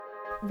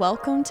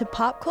Welcome to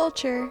Pop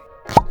Culture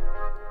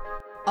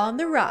on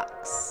the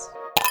Rocks.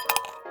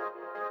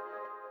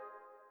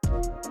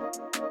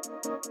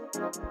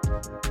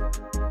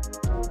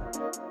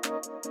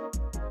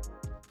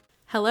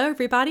 Hello,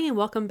 everybody, and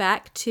welcome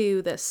back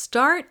to the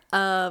start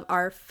of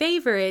our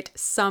favorite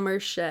summer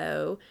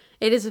show.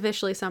 It is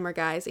officially summer,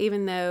 guys,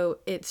 even though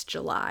it's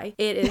July.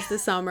 It is the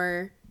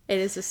summer. It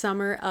is the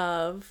summer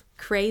of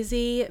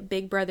crazy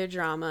Big Brother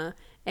drama,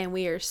 and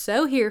we are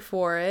so here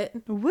for it.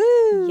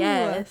 Woo!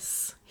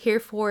 Yes, here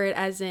for it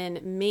as in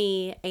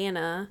me,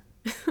 Anna,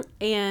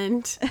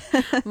 and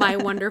my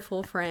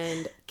wonderful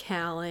friend,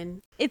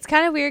 Callan. It's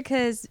kind of weird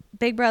because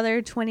Big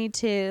Brother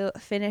 22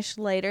 finished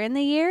later in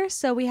the year,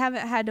 so we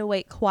haven't had to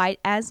wait quite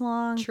as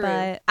long. True.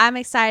 But I'm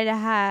excited to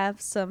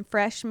have some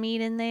fresh meat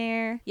in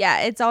there.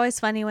 Yeah, it's always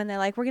funny when they're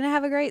like, we're going to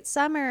have a great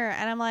summer.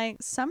 And I'm like,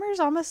 summer's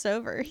almost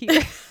over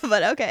here.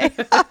 But okay.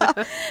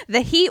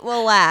 The heat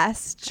will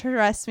last.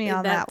 Trust me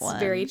on that one.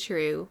 That's very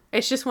true.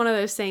 It's just one of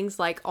those things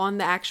like on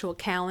the actual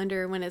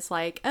calendar when it's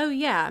like, oh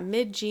yeah,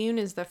 mid-June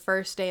is the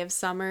first day of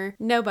summer.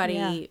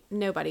 Nobody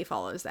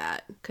follows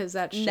that because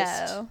that's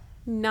just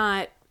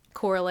not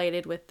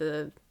correlated with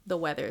the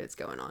weather that's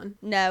going on.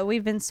 No,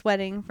 we've been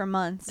sweating for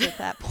months at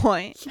that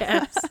point.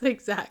 Yes,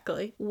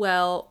 exactly.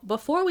 Well,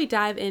 before we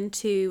dive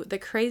into the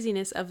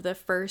craziness of the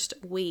first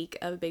week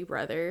of Big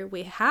Brother,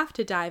 we have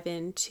to dive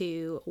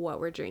into what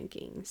we're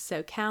drinking.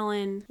 So,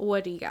 Callan,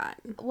 what do you got?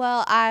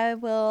 Well, I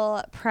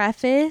will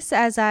preface,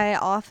 as I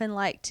often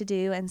like to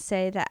do, and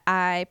say that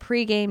I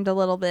pre-gamed a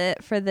little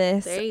bit for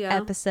this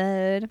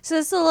episode. So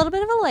it's a little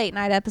bit of a late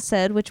night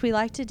episode, which we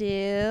like to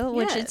do,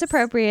 which is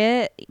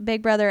appropriate.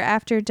 Big Brother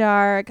After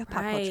Dark,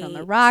 Pop Culture on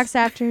the Rocks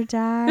After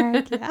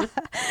Dark. Yeah.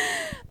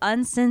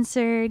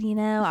 Uncensored,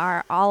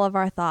 are all of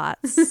our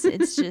thoughts.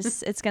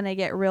 It's going to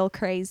get real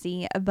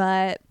crazy.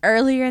 But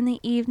earlier in the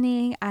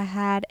evening, I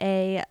had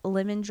a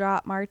lemon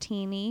drop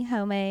martini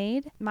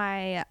homemade.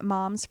 My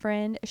mom's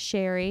friend,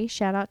 Sherry,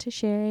 shout out to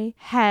Sherry,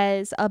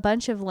 has a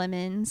bunch of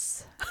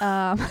lemons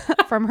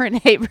from her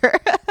neighbor.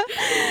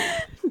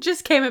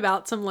 Just came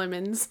about some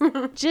lemons.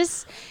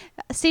 Just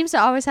seems to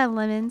always have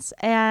lemons.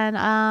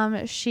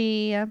 And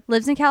she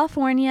lives in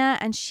California,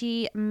 and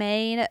she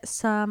made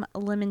some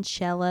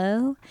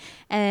limoncello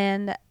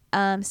and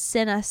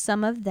sent us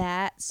some of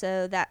that.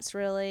 So that's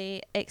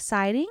really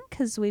exciting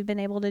because we've been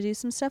able to do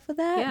some stuff with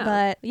that. Yeah.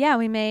 But yeah,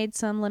 we made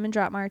some lemon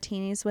drop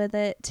martinis with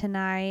it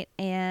tonight.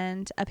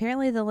 And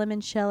apparently the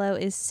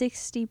limoncello is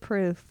 60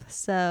 proof.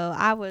 So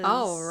I was...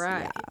 All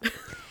right. Yeah.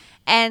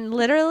 And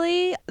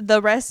literally,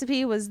 the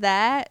recipe was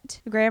that,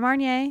 Grand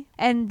Marnier,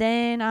 and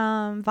then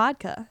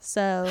vodka.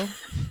 So,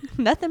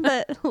 nothing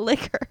but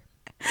liquor.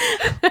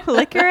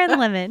 Liquor and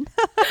lemon.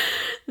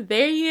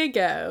 There you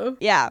go.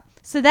 Yeah.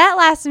 So that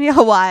lasted me a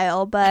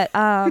while, but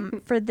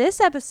for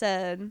this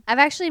episode, I've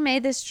actually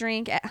made this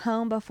drink at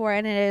home before,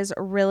 and it is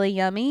really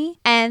yummy.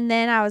 And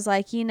then I was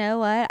like, you know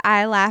what?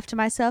 I laughed to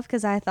myself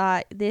because I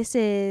thought this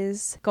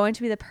is going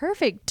to be the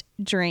perfect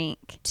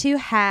drink to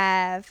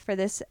have for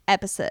this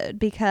episode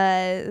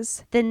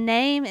because the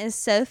name is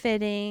so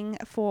fitting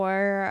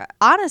for,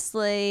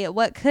 honestly,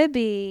 what could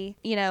be,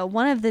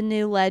 one of the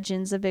new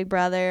legends of Big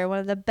Brother, one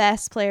of the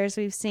best players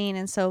we've seen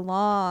in so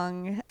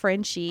long,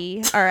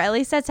 Frenchie, or at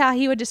least that's how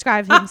he would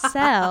describe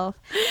himself.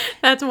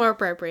 That's more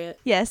appropriate.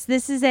 Yes,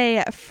 this is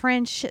a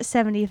French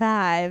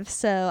 75,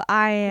 so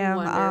I am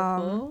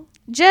wonderful.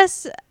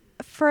 Just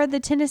for the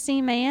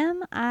Tennessee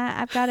man,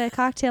 I've got a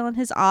cocktail in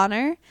his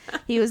honor.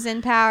 He was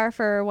in power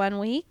for 1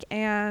 week,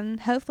 and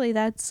hopefully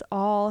that's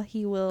all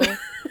he will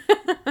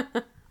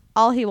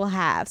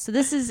have. So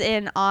this is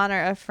in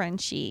honor of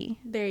Frenchie.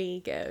 There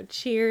you go.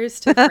 Cheers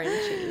to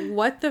Frenchie.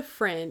 What the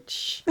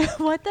French?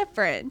 What the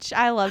French?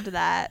 I loved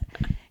that.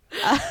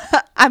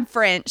 I'm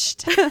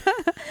Frenched.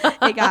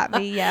 It got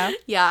me, yeah.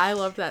 Yeah, I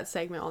loved that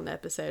segment on the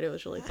episode. It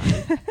was really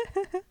funny.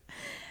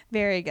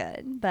 Very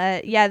good.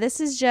 But yeah, this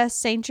is just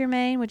Saint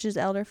Germain, which is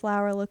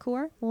elderflower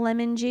liqueur,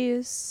 lemon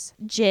juice,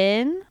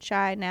 gin, which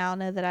I now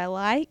know that I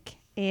like,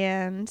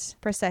 and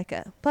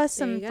Prosecco, plus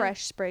some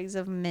fresh sprigs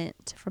of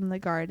mint from the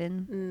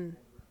garden.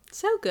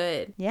 So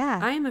good. Yeah.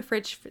 I am a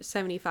French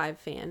 75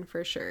 fan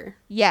for sure.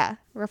 Yeah.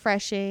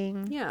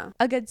 Refreshing. Yeah.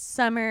 A good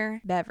summer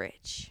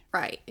beverage.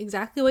 Right.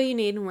 Exactly what you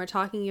need when we're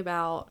talking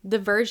about the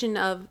version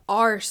of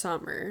our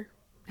summer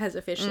has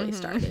officially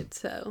started.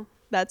 So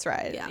that's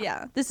right.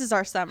 Yeah. This is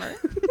our summer.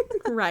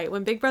 Right.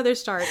 When Big Brother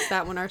starts,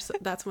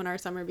 that's when our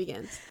summer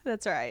begins.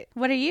 That's right.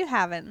 What are you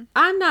having?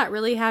 I'm not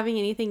really having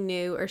anything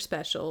new or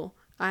special.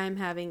 I'm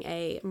having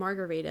a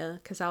margarita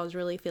because I was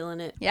really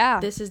feeling it. Yeah.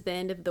 This is the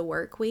end of the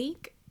work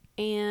week.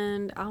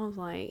 And I was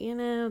like,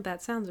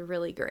 that sounds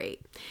really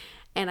great.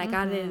 And I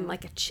got it in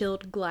like a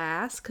chilled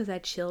glass because I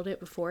chilled it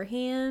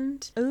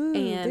beforehand. Ooh,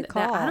 and good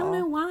call. I don't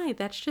know why.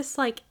 That's just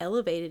like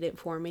elevated it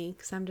for me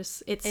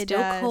because it's still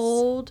does.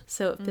 cold.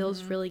 So it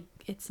feels really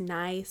it's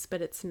nice,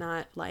 but it's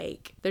not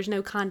like there's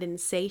no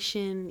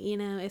condensation, you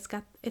know.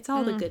 It's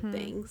all the good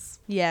things.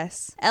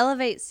 Yes.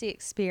 Elevates the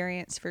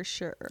experience for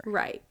sure.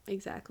 Right,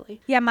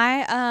 exactly. Yeah,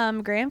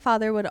 my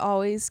grandfather would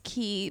always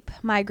keep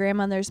my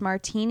grandmother's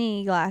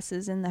martini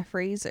glasses in the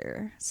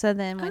freezer. So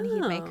then when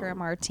he'd make her a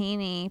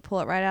martini, pull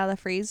it right out of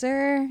the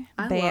freezer.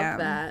 I bam. love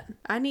that.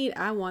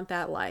 I want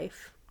that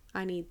life.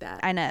 I need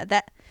that. I know.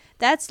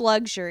 That's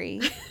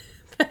luxury.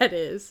 That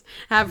is.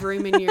 Have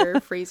room in your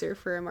freezer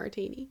for a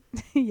martini.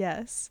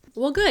 Yes.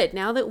 Well, good.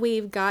 Now that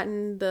we've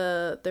gotten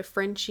the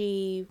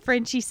Frenchie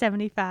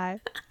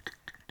 75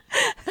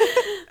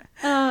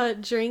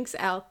 drinks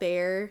out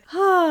there.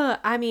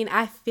 I mean,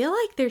 I feel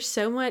like there's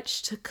so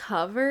much to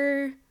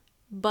cover,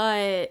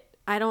 but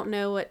I don't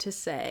know what to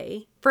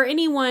say. For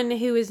anyone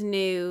who is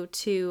new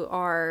to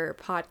our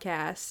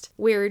podcast,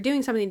 we're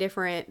doing something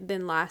different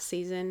than last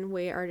season.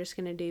 We are just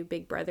going to do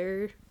Big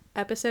Brother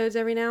episodes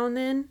every now and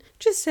then,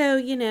 just so,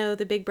 you know,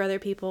 the Big Brother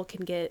people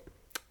can get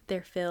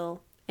their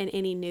fill, and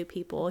any new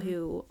people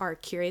who are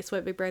curious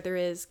what Big Brother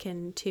is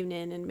can tune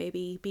in and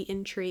maybe be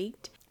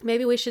intrigued.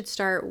 Maybe we should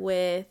start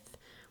with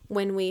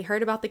when we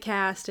heard about the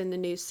cast and the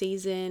new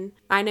season.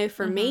 I know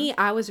for me,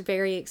 I was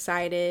very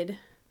excited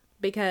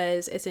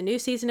because it's a new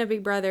season of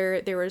Big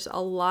Brother. There was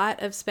a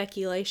lot of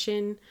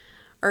speculation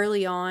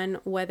early on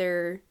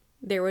whether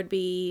there would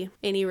be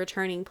any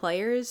returning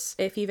players.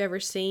 If you've ever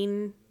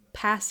seen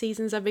past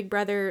seasons of Big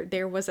Brother,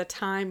 there was a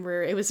time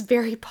where it was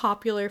very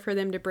popular for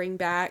them to bring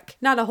back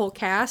not a whole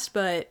cast,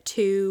 but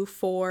 2,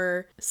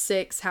 4,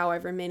 6,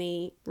 however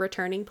many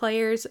returning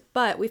players.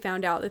 But we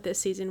found out that this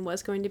season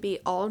was going to be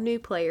all new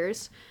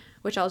players,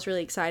 which I was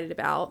really excited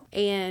about.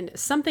 And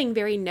something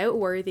very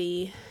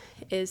noteworthy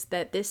is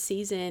that this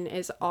season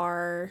is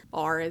our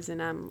as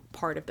in I'm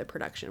part of the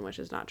production, which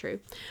is not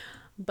true.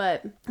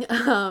 But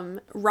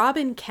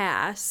Robin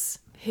Cass,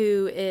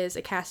 who is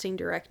a casting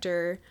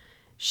director,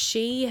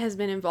 she has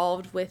been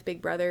involved with Big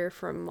Brother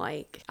from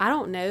I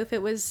don't know if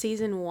it was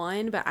season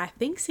 1, but I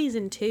think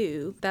season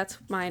 2. That's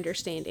my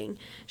understanding.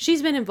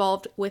 She's been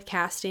involved with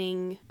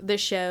casting the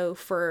show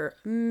for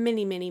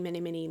many, many,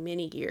 many, many,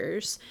 many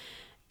years.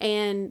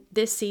 And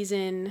this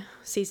season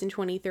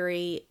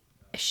 23,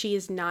 she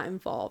is not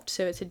involved.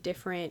 So it's a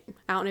different,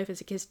 I don't know if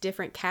it's a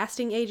different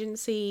casting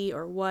agency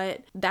or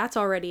what. That's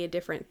already a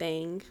different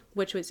thing,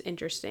 which was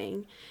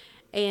interesting.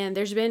 And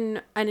there's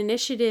been an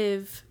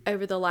initiative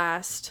over the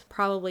last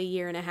probably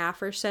year and a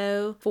half or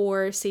so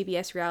for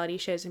CBS reality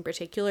shows in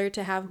particular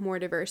to have more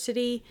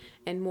diversity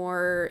and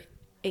more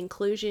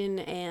inclusion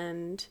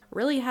and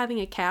really having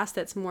a cast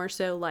that's more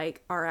so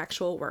like our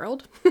actual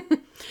world.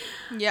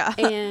 Yeah.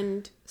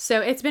 And so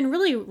it's been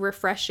really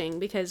refreshing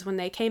because when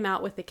they came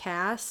out with the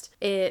cast,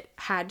 it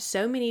had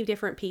so many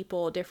different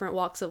people, different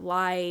walks of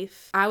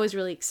life. I was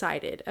really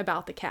excited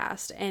about the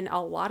cast, and a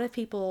lot of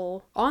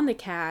people on the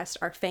cast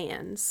are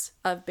fans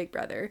of Big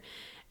Brother.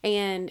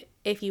 And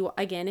if you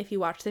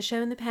watch the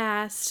show in the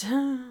past,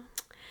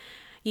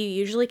 you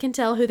usually can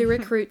tell who the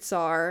recruits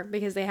are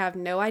because they have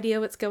no idea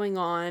what's going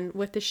on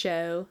with the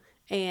show.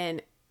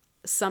 And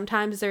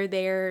sometimes they're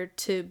there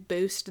to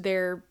boost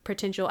their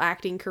potential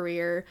acting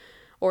career,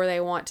 or they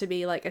want to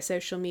be like a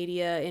social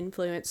media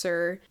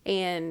influencer.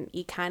 And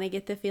you kind of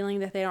get the feeling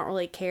that they don't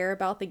really care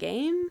about the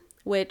game,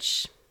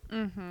 which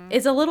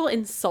is a little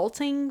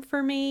insulting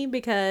for me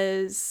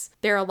because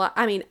there are a lot.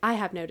 I mean, I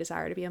have no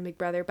desire to be on Big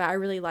Brother, but I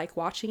really like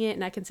watching it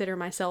and I consider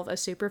myself a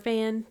super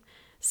fan.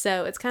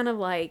 So it's kind of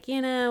like,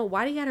 you know,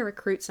 why do you got to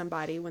recruit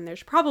somebody when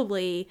there's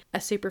probably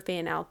a super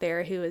fan out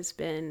there who has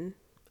been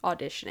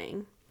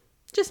auditioning?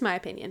 Just my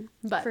opinion.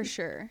 But for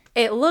sure.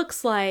 It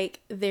looks like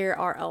there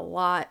are a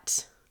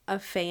lot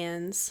of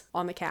fans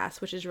on the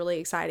cast, which is really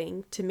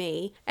exciting to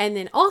me. And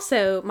then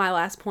also my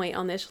last point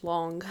on this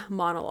long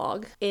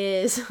monologue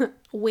is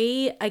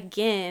we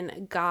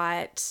again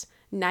got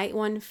Night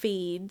 1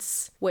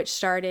 feeds, which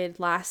started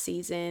last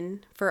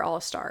season for All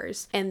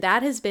Stars. And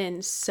that has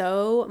been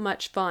so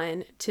much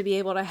fun to be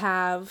able to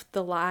have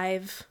the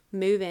live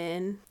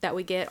move-in that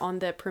we get on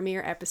the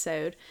premiere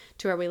episode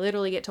to where we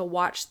literally get to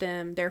watch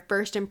them, their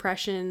first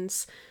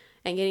impressions,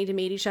 and getting to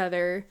meet each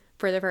other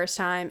for the first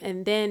time,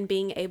 and then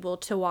being able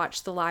to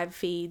watch the live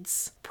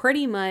feeds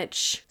pretty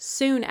much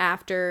soon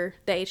after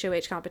the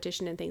HOH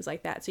competition and things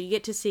like that. So you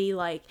get to see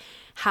like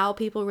how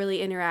people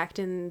really interact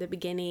in the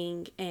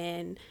beginning,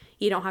 and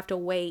you don't have to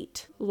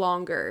wait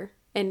longer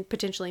and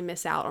potentially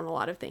miss out on a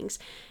lot of things,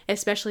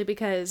 especially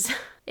because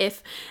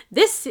if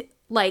this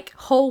like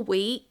whole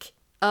week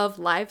of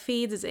live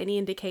feeds is any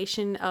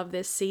indication of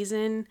this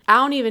season, I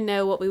don't even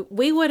know what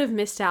we would have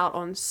missed out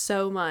on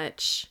so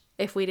much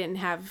if we didn't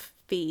have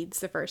feeds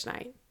the first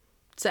night.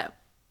 So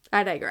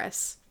I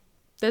digress.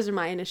 Those are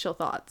my initial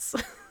thoughts.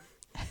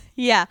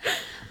 Yeah.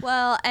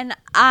 Well, and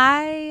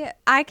I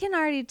can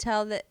already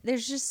tell that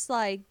there's just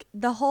like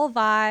the whole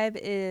vibe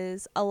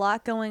is a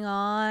lot going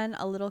on,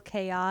 a little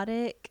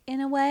chaotic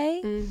in a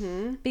way,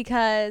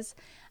 because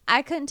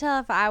I couldn't tell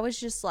if I was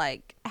just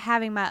like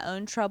having my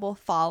own trouble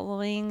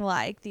following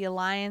like the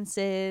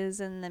alliances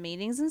and the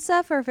meetings and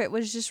stuff, or if it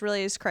was just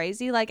really as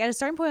crazy. Like at a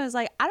certain point I was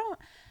like,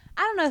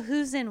 I don't know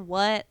who's in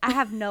what. I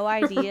have no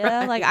idea.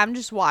 Right. Like, I'm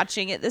just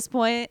watching at this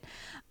point.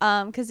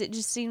 Because it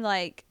just seemed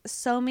like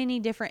so many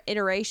different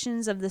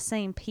iterations of the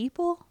same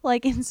people,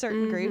 like in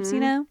certain groups, you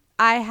know?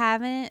 I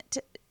haven't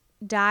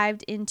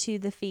dived into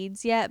the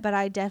feeds yet, but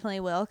I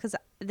definitely will, because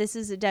this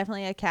is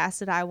definitely a cast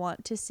that I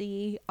want to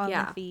see on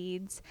the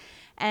feeds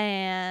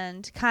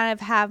and kind of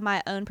have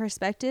my own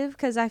perspective,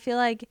 because I feel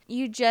like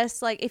you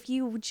just, like, if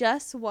you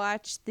just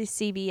watch the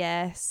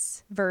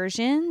CBS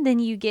version, then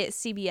you get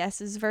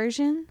CBS's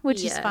version,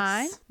 which is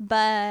fine.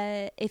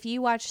 But if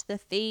you watch the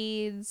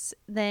feeds,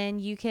 then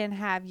you can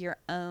have your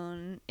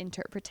own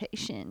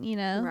interpretation, you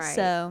know? Right.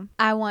 So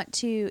I want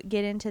to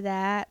get into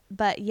that.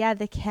 But yeah,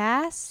 the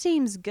cast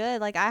seems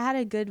good. Like, I had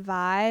a good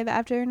vibe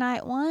after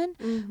night one,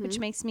 which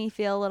makes me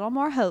feel a little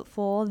more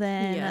hopeful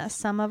than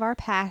some of our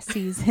past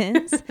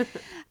seasons.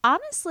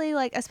 Honestly,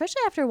 like,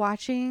 especially after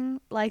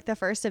watching like the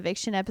first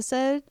eviction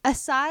episode,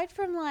 aside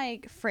from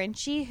like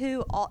Frenchie,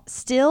 who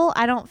still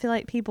I don't feel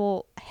like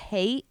people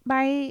hate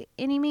by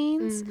any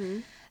means.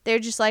 They're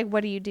just like,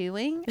 what are you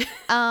doing?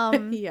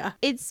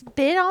 It's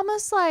been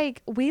almost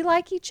like we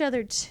like each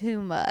other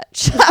too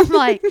much. I'm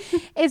like,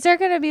 is there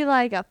going to be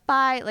like a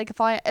fight? Like,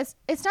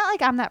 it's not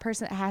like I'm that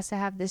person that has to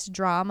have this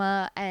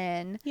drama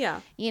and,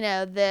 you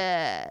know,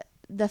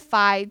 the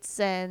fights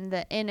and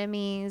the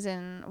enemies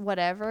and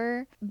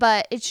whatever.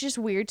 But it's just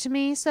weird to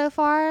me so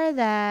far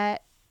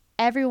that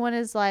everyone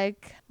is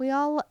like, we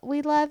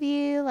love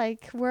you,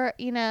 like, we're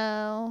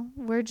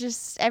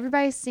just,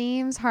 everybody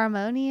seems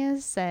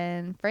harmonious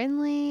and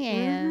friendly,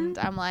 and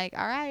I'm like,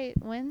 all right,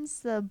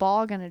 when's the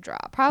ball gonna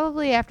drop?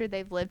 Probably after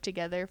they've lived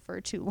together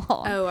for too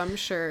long. Oh, I'm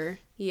sure.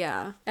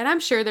 Yeah. And I'm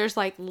sure there's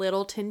like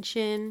little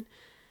tension,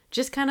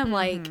 just kind of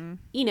like,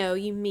 you know,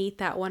 you meet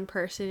that one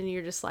person and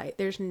you're just like,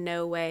 there's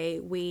no way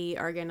we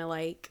are gonna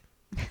like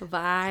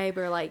vibe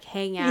or like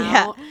hang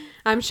out.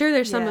 I'm sure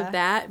there's some of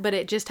that, but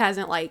it just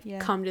hasn't like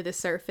come to the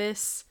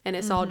surface, and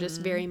it's all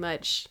just very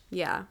much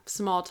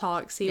small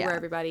talk, see where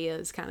everybody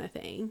is kind of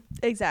thing.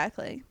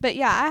 Exactly. But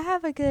yeah, I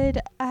have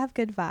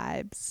good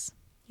vibes.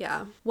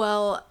 Yeah.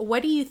 Well,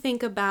 what do you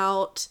think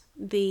about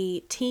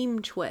the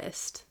team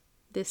twist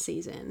this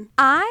season?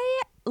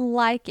 I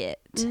like it.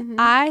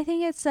 I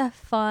think it's a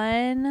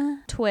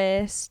fun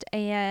twist,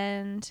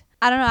 and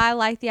I don't know, I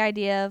like the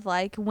idea of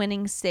like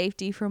winning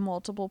safety for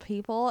multiple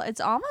people.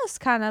 It's almost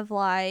kind of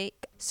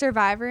like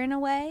Survivor in a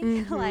way,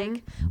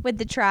 like with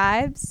the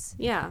tribes.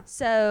 Yeah.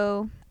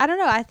 So I don't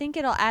know, I think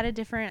it'll add a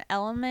different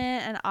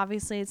element, and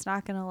obviously it's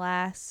not going to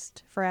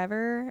last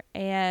forever,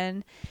 and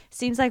it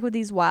seems like with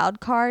these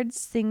wild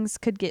cards things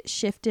could get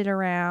shifted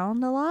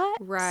around a lot.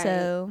 Right.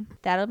 So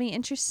that'll be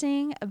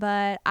interesting.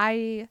 But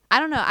I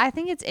don't know, I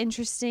think it's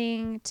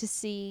interesting to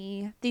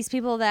see these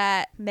people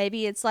that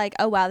maybe it's like,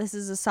 oh wow, this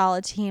is a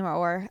solid team,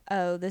 or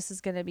oh, this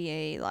is going to be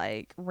a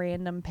like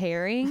random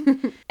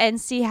pairing and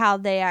see how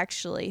they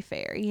actually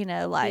fare, you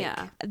know, like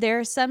there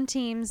are some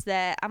teams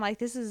that I'm like,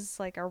 this is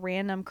like a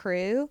random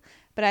crew,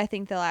 but I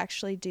think they'll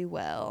actually do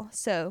well.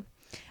 So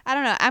I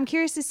don't know, I'm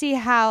curious to see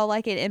how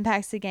like it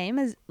impacts the game.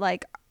 Is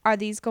like, are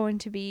these going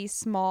to be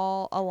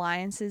small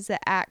alliances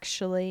that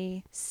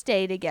actually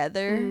stay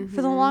together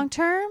for the long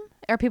term?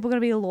 Are people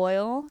going to be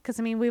loyal? Because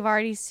I mean, we've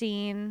already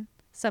seen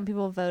some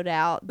people vote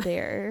out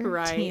their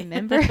team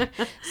member.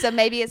 So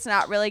maybe it's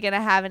not really going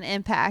to have an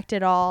impact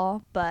at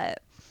all.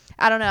 But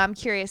I don't know. I'm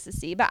curious to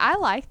see. But I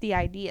like the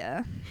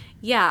idea.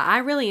 Yeah, I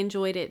really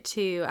enjoyed it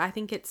too. I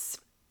think it's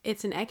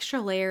an extra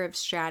layer of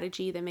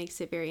strategy that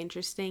makes it very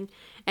interesting.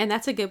 And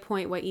that's a good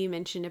point, what you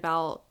mentioned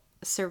about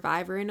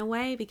Survivor in a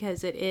way,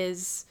 because it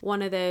is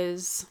one of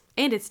those,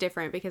 and it's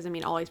different because I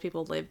mean, all these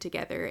people live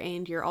together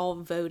and you're all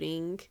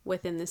voting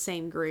within the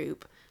same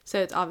group. So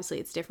it's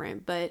obviously it's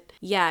different, but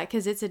yeah,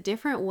 because it's a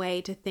different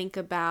way to think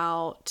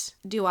about,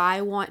 do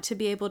I want to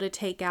be able to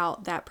take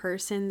out that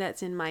person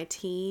that's in my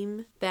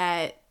team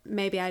that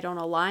maybe I don't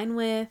align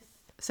with?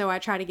 So I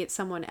try to get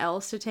someone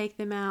else to take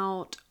them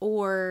out,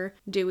 or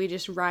do we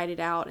just ride it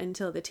out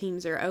until the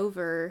teams are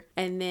over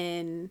and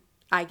then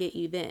I get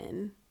you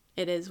then?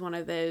 It is one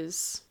of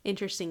those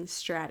interesting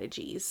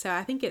strategies. So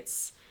I think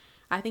it's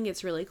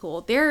really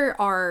cool. There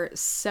are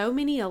so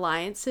many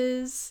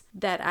alliances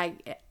that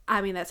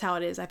I mean, that's how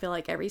it is, I feel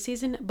like, every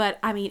season. But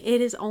I mean,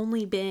 it has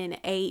only been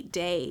 8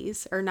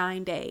 days or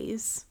 9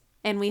 days,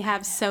 and we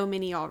have so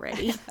many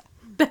already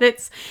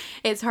that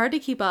it's hard to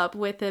keep up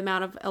with the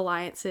amount of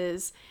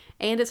alliances.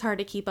 And it's hard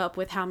to keep up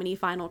with how many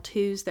final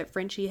twos that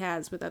Frenchie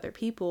has with other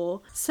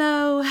people.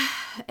 So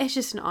it's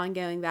just an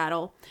ongoing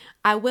battle.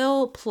 I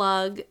will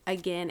plug,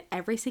 again,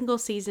 every single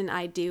season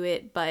I do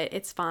it, but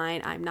it's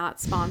fine. I'm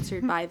not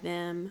sponsored by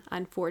them.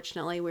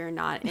 Unfortunately, we're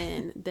not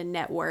in the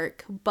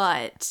network.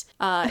 But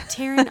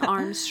Taryn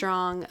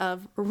Armstrong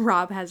of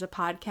Rob Has a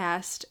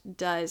Podcast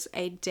does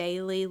a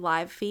daily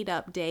live feed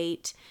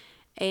update.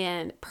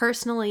 And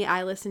personally,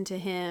 I listen to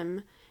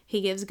him. He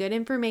gives good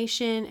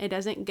information. It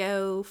doesn't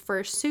go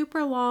for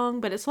super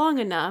long, but it's long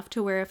enough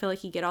to where I feel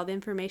like you get all the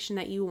information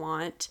that you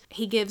want.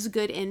 He gives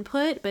good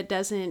input, but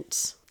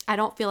doesn't I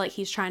don't feel like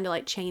he's trying to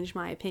like change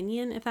my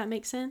opinion, if that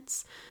makes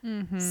sense.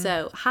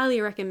 So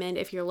highly recommend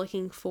if you're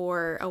looking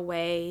for a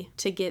way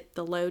to get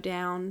the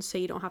lowdown so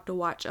you don't have to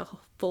watch a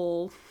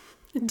full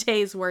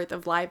day's worth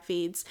of live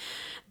feeds.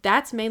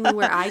 That's mainly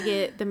where I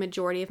get the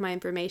majority of my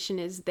information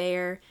is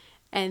there.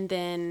 And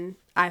then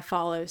I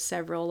follow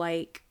several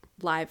like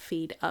live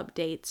feed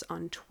updates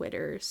on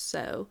Twitter.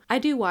 So I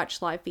do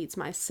watch live feeds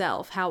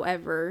myself.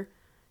 However,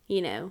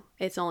 you know,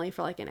 it's only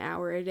for like an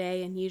hour a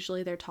day, and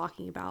usually they're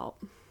talking about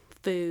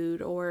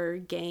food or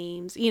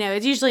games. You know,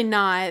 it's usually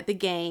not the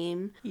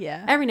game.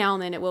 Yeah. Every now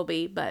and then it will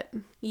be, but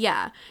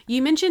yeah.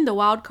 You mentioned the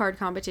wild card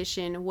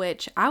competition,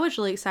 which I was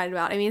really excited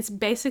about. I mean, it's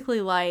basically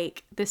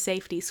like the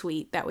safety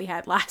suite that we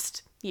had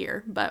last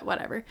year, but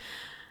whatever.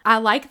 I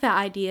like the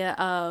idea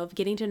of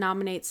getting to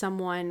nominate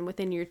someone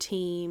within your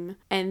team,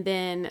 and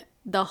then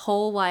the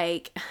whole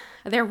like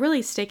they're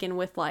really sticking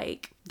with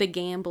like the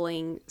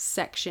gambling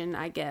section,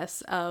 I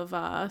guess, of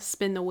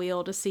spin the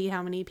wheel to see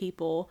how many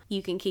people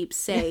you can keep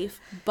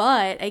safe.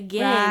 But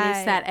again,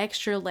 it's that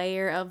extra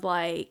layer of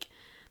like,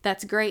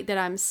 that's great that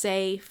I'm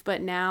safe,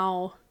 but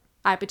now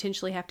I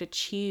potentially have to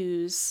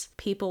choose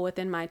people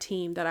within my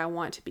team that I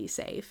want to be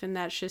safe. And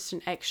that's just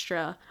an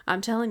extra.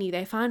 I'm telling you,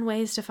 they find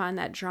ways to find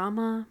that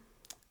drama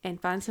and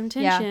find some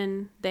tension.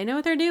 Yeah. They know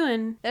what they're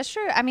doing. That's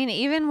true. I mean,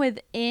 even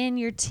within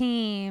your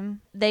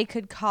team, they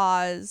could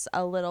cause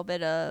a little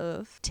bit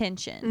of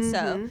tension.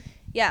 So,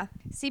 yeah,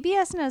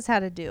 CBS knows how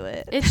to do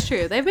it. It's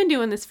true. They've been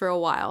doing this for a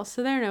while,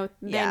 so they know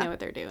what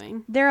they're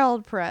doing. They're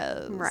old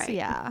pros. Right.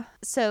 Yeah.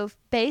 So,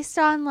 based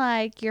on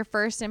like your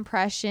first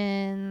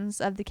impressions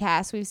of the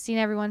cast, we've seen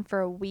everyone for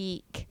a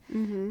week.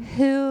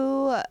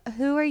 Who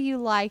are you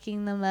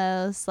liking the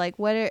most? Like,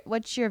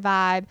 what's your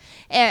vibe?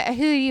 Who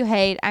do you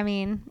hate? I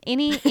mean,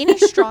 any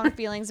strong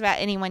feelings about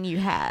anyone you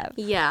have?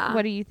 Yeah.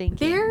 What are you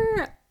thinking?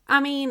 I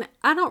mean,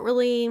 I don't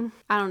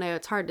know.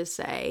 It's hard to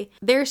say.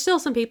 There's still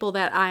some people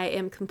that I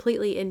am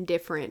completely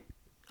indifferent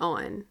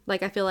on.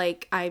 Like, I feel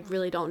like I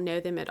really don't know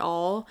them at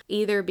all,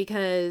 either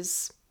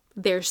because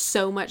there's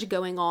so much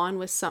going on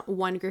with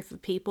one group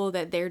of people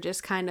that they're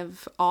just kind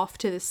of off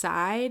to the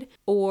side,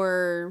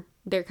 or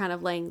they're kind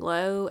of laying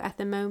low at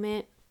the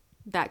moment.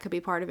 That could be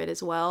part of it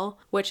as well,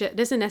 which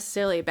isn't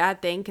necessarily a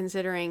bad thing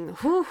considering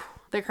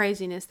the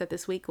craziness that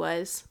this week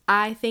was.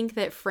 I think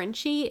that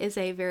Frenchie is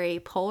a very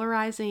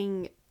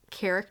polarizing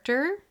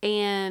character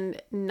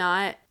and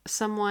not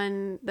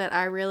someone that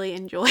I really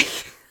enjoy.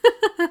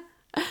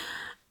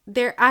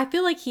 I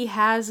feel like he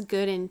has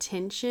good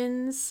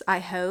intentions, I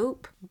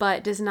hope,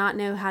 but does not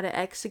know how to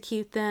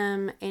execute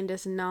them and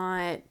does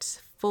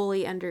not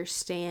fully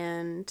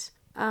understand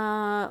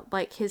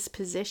like his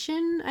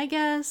position, I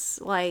guess,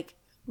 like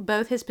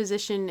both his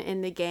position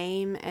in the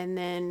game and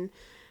then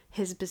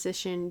his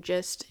position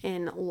just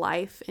in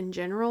life in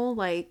general,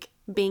 like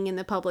being in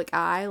the public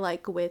eye,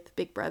 like with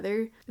Big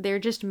Brother. There are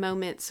just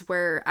moments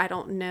where I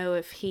don't know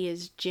if he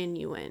is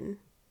genuine,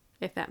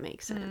 if that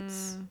makes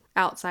sense,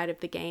 outside of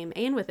the game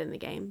and within the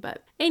game.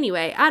 But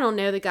anyway, I don't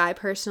know the guy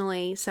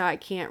personally, so I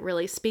can't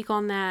really speak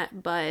on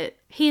that, but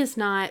he is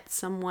not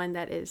someone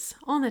that is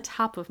on the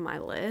top of my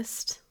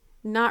list.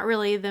 Not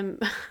really the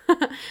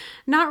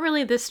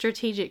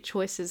strategic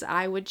choices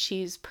I would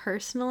choose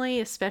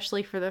personally,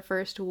 especially for the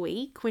first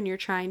week when you're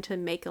trying to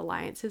make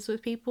alliances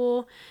with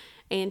people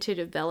and to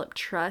develop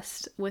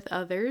trust with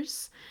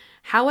others.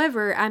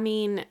 However, I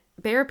mean,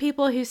 there are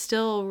people who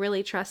still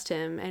really trust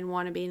him and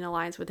want to be in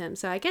alliance with him,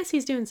 so I guess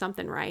he's doing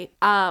something right.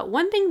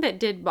 One thing that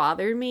did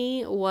bother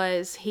me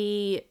was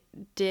he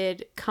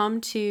did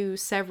come to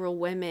several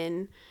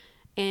women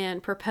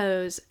and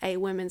propose a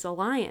women's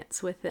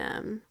alliance with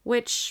them,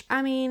 which,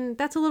 I mean,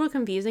 that's a little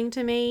confusing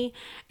to me.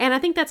 And I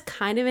think that's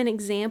kind of an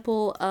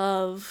example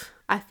of,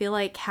 I feel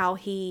like, how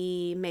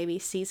he maybe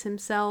sees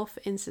himself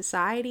in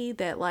society,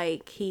 that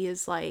like he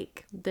is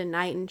like the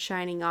knight in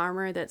shining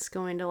armor that's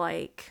going to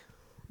like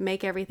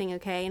make everything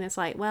okay. And it's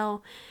like,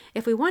 well,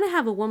 if we want to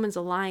have a women's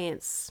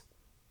alliance,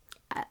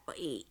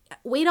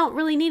 we don't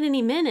really need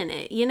any men in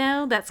it, you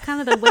know? That's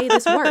kind of the way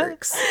this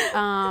works.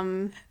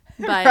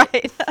 But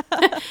right.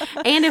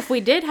 And if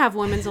we did have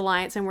women's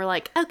alliance and we're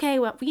like, okay,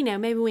 well, you know,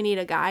 maybe we need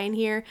a guy in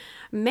here,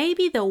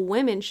 maybe the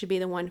women should be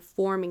the one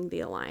forming the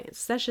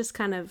alliance. That's just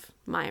kind of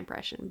my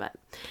impression. But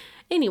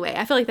anyway,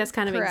 I feel like that's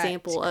kind of an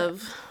example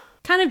of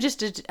kind of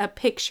just a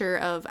picture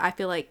of, I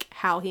feel like,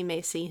 how he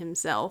may see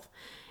himself.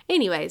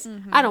 Anyways,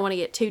 I don't want to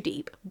get too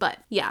deep, but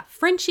yeah,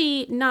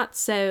 Frenchie, not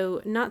so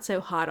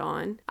hot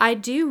on. I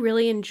do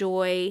really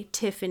enjoy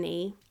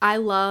Tiffany.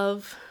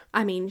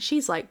 I mean,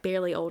 she's like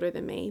barely older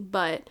than me,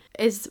 but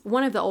is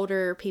one of the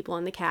older people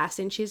in the cast,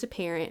 and she's a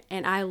parent,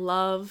 and I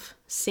love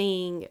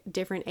seeing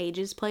different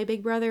ages play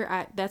Big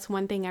Brother. That's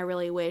one thing I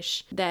really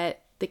wish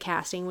that the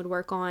casting would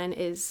work on,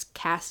 is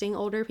casting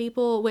older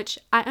people, which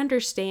I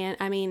understand.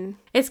 I mean,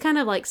 it's kind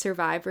of like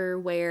Survivor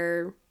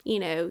where, you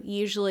know,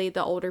 usually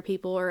the older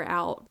people are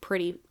out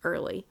pretty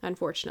early,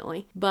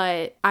 unfortunately.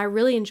 But I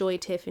really enjoy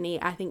Tiffany.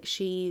 I think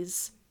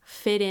she's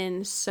fit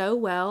in so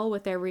well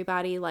with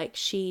everybody. Like,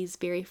 she's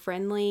very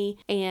friendly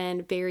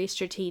and very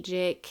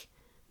strategic.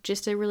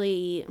 Just a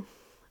really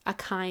a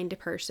kind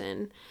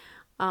person.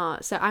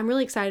 So I'm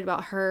really excited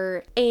about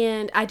her.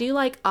 And I do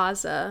like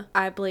Azah.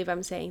 I believe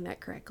I'm saying that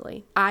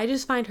correctly. I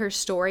just find her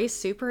story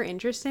super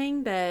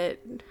interesting, that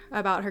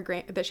about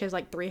her that she has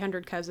like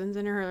 300 cousins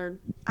in her.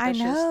 I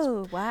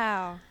know.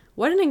 Wow.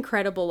 What an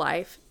incredible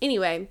life.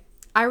 Anyway,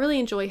 I really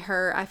enjoy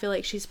her. I feel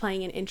like she's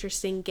playing an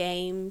interesting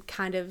game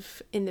kind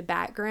of in the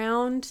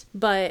background,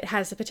 but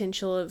has the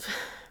potential of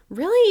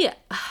really,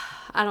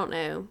 I don't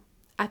know.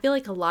 I feel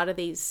like a lot of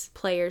these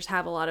players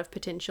have a lot of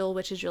potential,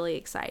 which is really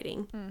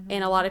exciting.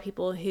 And a lot of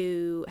people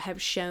who have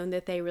shown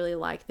that they really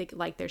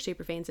they're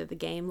super fans of the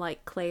game,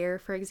 like Claire,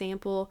 for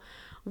example,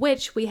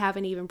 which we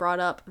haven't even brought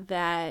up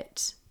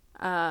that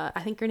I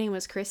think her name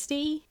was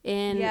Christy.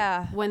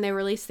 And when they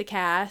released the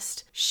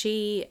cast,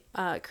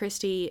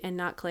 Christy and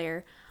not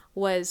Claire,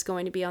 was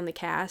going to be on the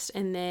cast.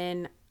 And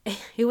then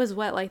it was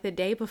like the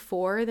day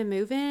before the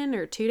move-in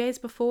or 2 days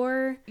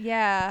before?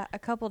 Yeah, a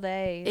couple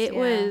days. It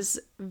was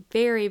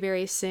very,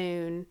 very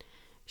soon.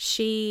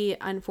 She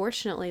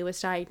unfortunately was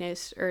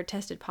diagnosed or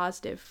tested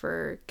positive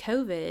for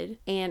COVID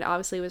and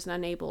obviously was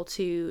unable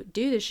to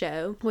do the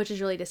show, which is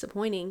really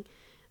disappointing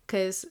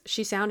because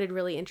she sounded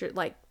really interesting.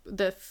 Like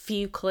the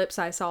few clips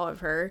I saw of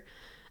her,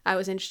 I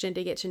was interested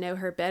to get to know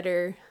her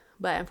better.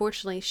 But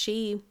unfortunately,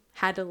 she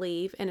had to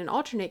leave and an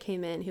alternate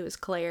came in who was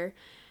Claire.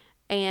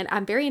 And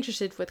I'm very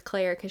interested with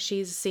Claire because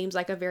she seems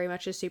like very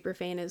much a super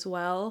fan as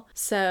well.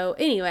 So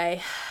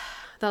anyway,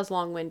 that was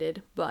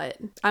long-winded, but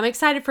I'm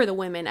excited for the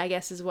women, I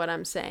guess is what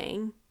I'm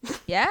saying.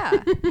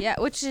 Yeah,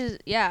 which is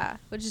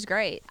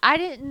great. I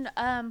didn't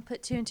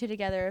put two and two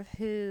together of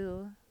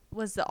who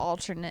was the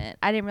alternate.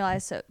 I didn't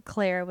realize that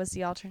Claire was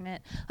the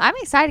alternate. I'm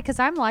excited because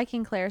I'm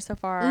liking Claire so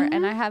far,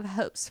 and I have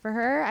hopes for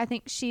her. I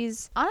think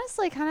she's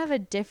honestly kind of a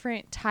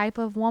different type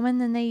of woman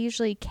than they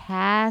usually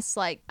cast.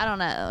 Like, I don't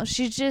know.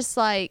 She's just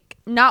like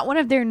not one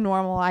of their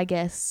normal, I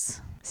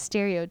guess,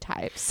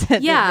 stereotypes.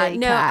 Yeah,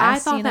 no,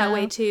 cast, I thought that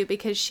way too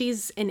because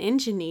she's an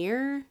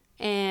engineer,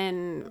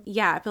 and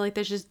yeah, I feel like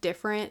that's just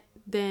different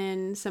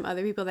than some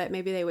other people that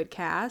maybe they would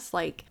cast.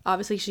 Like,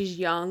 obviously she's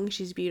young,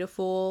 she's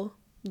beautiful,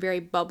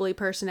 very bubbly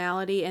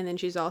personality, and then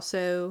she's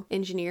also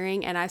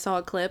engineering, and I saw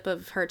a clip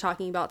of her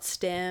talking about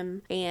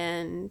STEM,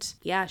 and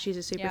yeah, she's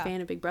a super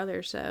fan of Big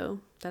Brother, so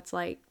that's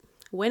like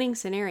winning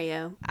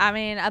scenario. I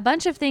mean, a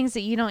bunch of things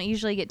that you don't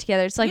usually get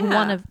together. It's like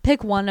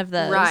pick one of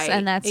those, right,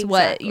 and that's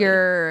what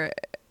your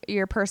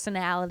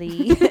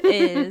personality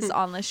is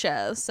on the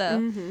show.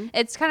 So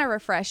it's kind of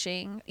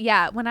refreshing.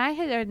 Yeah, when I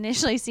had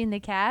initially seen the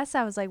cast,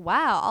 I was like,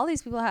 wow, all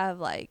these people have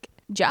like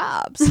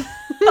jobs.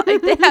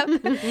 Like they have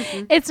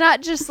it's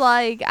not just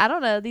like, I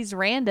don't know, these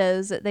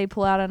randos that they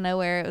pull out of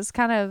nowhere.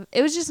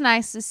 It was just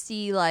nice to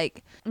see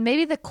like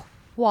maybe the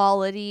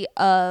quality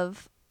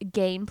of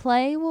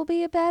gameplay will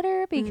be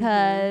better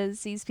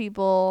because these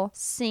people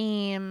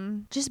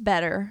seem just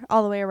better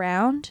all the way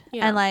around,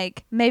 and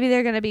like maybe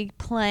they're gonna be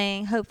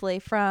playing hopefully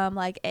from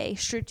like a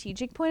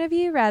strategic point of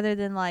view rather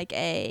than like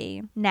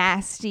a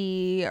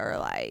nasty or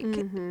like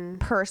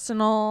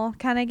personal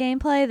kind of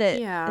gameplay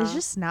that is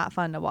just not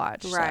fun to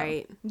watch,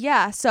 right?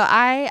 So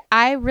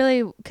I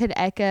really could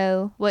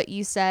echo what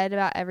you said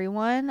about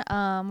everyone.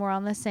 We're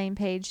on the same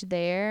page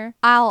there.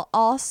 I'll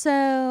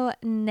also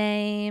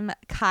name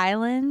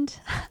Kyland.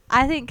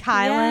 I think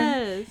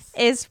Kyland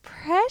is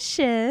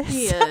precious.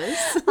 He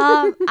is.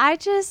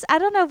 I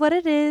don't know what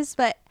it is,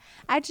 but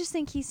I just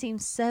think he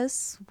seems so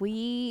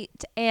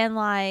sweet, and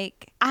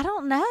like, I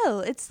don't know.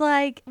 It's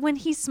like when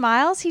he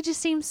smiles, he just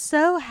seems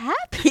so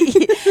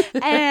happy.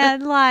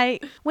 And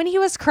like when he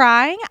was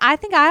crying, I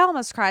think I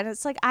almost cried.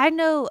 It's like, I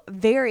know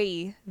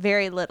very,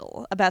 very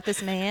little about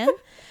this man,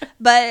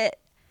 but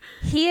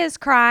he is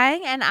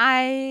crying, and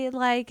I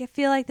like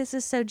feel like this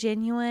is so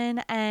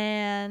genuine,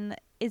 and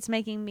it's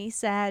making me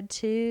sad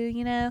too,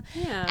 you know?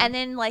 Yeah. And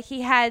then like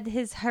he had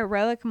his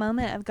heroic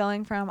moment of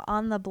going from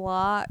on the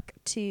block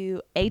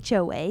to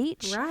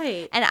HOH.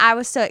 Right. And I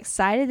was so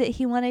excited that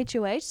he won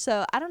HOH.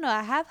 So I don't know.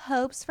 I have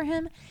hopes for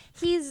him.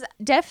 He's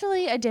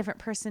definitely a different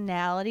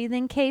personality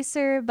than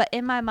Kaysar, but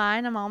in my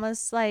mind, I'm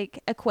almost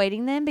like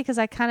equating them because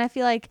I kind of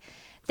feel like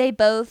they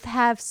both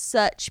have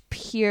such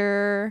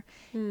pure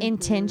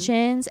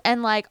intentions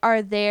and like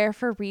are there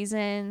for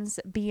reasons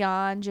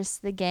beyond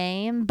just the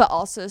game, but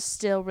also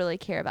still really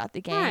care about the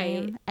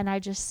game. Right. And I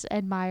just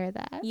admire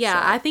that. Yeah,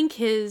 so I think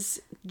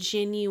his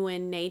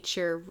genuine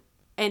nature,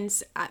 and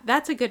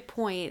that's a good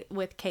point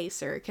with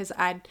Kaysar, because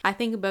I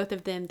think both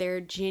of them, their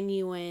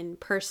genuine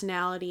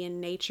personality and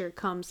nature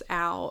comes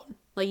out.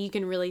 Like, you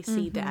can really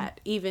see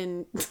that.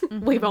 Even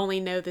we've only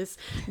in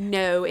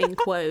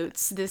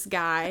quotes, this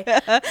guy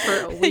for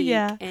a week.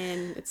 Yeah.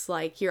 And it's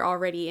like you're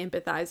already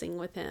empathizing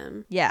with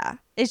him. Yeah.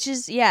 It's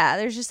just,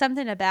 there's just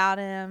something about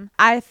him.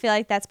 I feel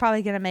like that's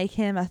probably going to make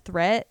him a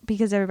threat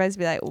because everybody's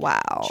be like,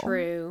 wow.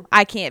 True.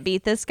 I can't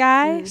beat this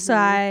guy. So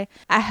I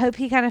hope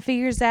he kind of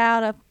figures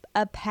out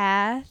a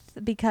path,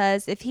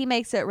 because if he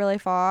makes it really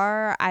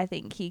far, I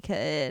think he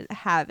could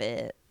have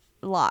it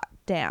locked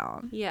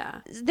down.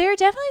 Yeah. There are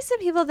definitely some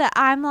people that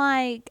I'm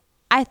like,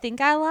 I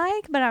think I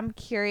like, but I'm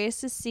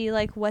curious to see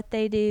like what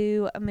they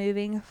do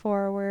moving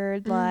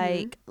forward.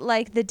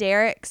 Like the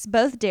Derricks,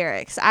 both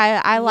Derricks.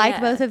 I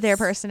like both of their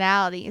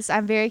personalities.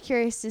 I'm very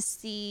curious to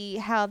see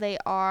how they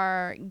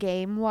are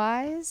game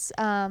wise.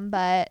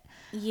 But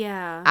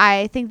yeah,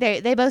 I think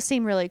they both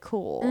seem really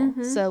cool.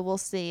 So we'll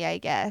see, I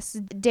guess.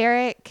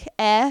 Derek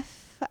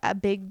F,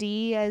 Big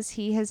D as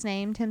he has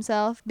named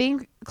himself,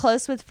 being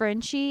close with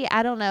Frenchie,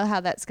 I don't know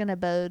how that's gonna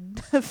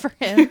bode for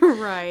him.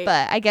 Right,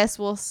 but I guess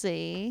we'll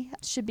see.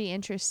 Should be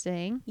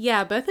interesting.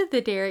 Yeah, both of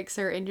the Derricks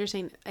are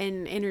interesting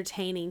and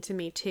entertaining to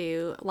me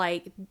too.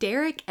 Like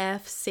Derek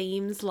F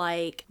seems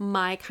like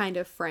my kind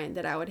of friend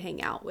that I would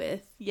hang out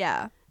with.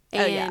 Yeah.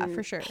 And yeah,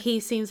 for sure.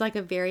 He seems like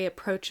a very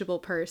approachable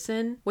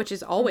person, which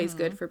is always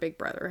good for Big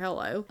Brother.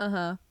 Hello.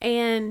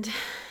 And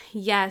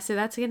yeah, so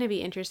that's going to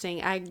be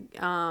interesting.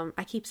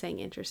 I keep saying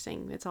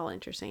interesting. It's all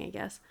interesting, I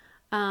guess.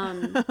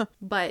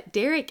 But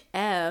Derek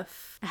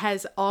F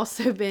has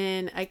also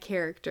been a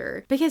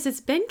character because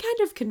it's been kind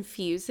of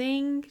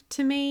confusing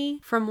to me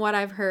from what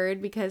I've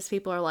heard, because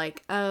people are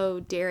like,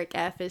 oh, Derek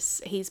F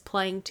he's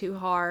playing too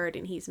hard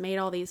and he's made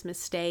all these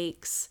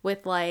mistakes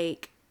with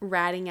like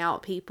ratting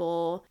out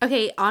people.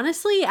 Okay,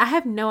 honestly, I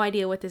have no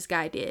idea what this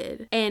guy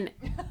did. And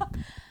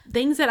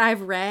things that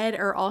I've read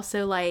are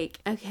also like,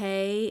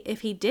 okay,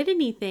 if he did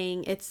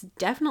anything, it's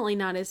definitely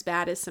not as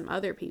bad as some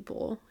other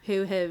people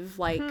who have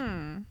like,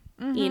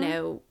 you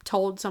know,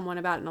 told someone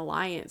about an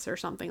alliance or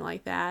something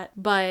like that.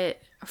 But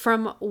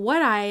from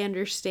what I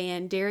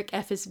understand, Derek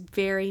F is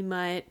very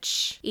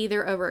much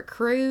either a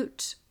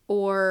recruit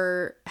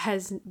or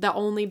has the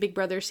only Big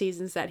Brother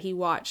seasons that he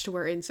watched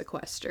were in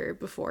sequester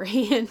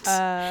beforehand.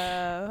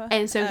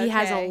 And so he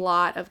has a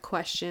lot of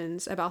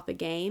questions about the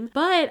game.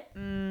 But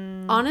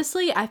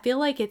honestly, I feel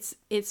like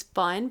it's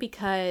fun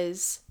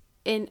because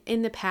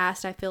in the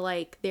past, I feel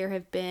like there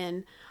have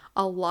been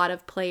a lot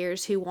of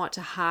players who want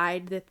to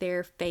hide that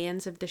they're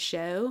fans of the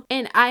show.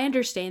 And I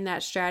understand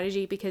that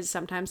strategy because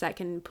sometimes that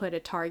can put a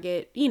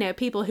target, you know,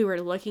 people who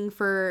are looking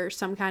for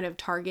some kind of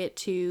target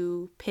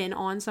to pin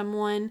on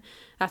someone.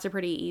 That's a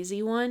pretty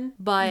easy one.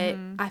 But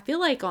I feel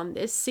like on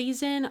this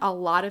season, a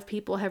lot of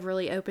people have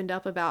really opened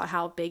up about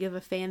how big of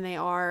a fan they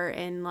are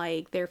and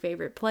like their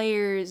favorite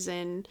players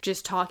and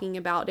just talking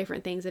about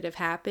different things that have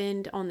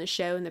happened on the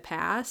show in the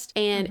past.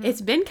 And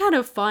it's been kind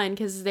of fun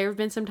because there have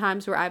been some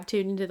times where I've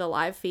tuned into the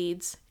live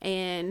feeds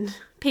and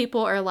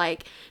people are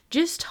like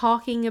just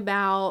talking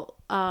about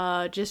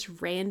just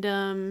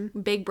random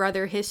Big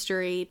Brother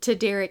history to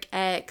Derek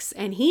X,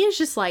 and he is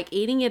just like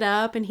eating it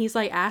up and he's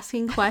like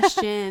asking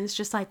questions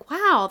just like,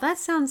 wow, that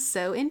sounds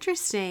so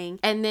interesting.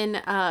 And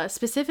then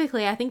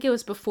specifically, I think it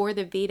was before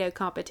the veto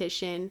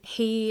competition,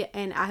 he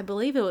and I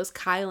believe it was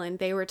Kylan,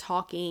 they were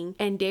talking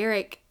and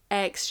Derek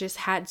X just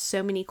had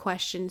so many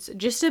questions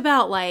just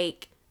about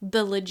like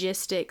the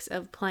logistics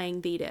of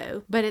playing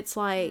veto. But it's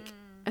like,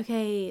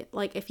 okay,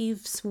 like if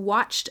you've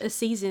watched a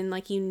season,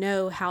 like you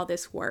know how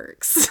this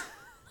works.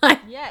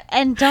 Yeah,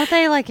 and don't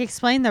they like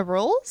explain the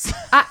rules?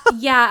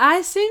 I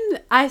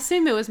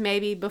assume it was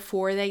maybe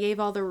before they gave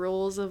all the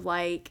rules of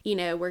like, you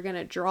know, we're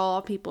gonna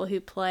draw people who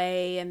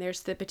play and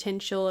there's the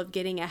potential of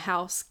getting a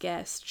house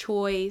guest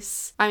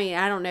choice. I mean,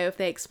 I don't know if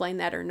they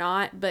explained that or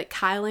not, but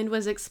Kylan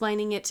was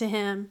explaining it to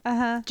him.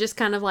 Just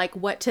kind of like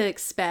what to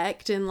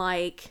expect and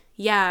like,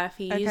 yeah, if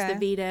you use the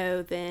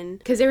veto, then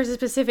because there was a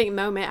specific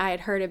moment I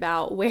had heard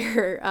about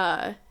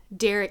where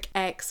Derek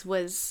X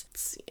was,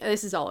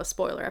 this is all a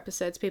spoiler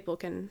episodes, we've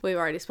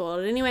already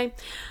spoiled it anyway,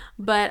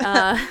 but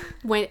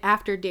when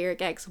after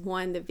Derek X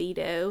won the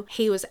veto,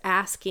 he was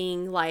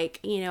asking like,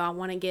 you know, I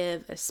want to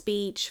give a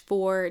speech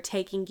for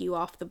taking you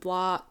off the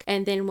block,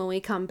 and then when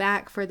we come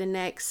back for the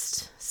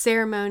next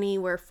ceremony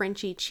where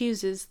Frenchie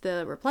chooses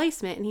the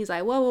replacement, and he's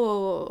like,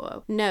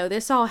 whoa, no,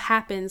 this all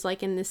happens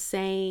like in the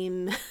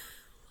same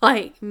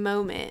like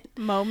moment.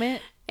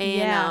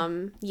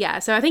 And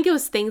so I think it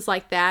was things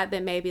like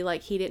that maybe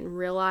like he didn't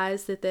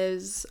realize that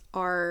those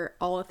are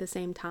all at the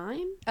same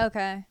time.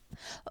 Okay.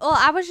 Well,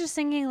 I was just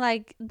thinking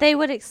like they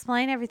would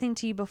explain everything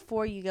to you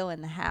before you go in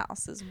the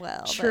house as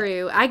well.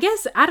 True. But I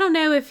guess I don't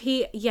know if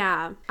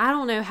I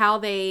don't know how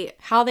they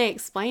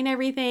explain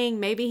everything.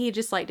 Maybe he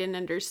just like didn't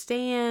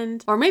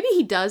understand, or maybe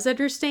he does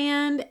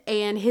understand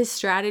and his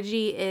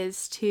strategy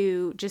is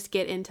to just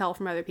get intel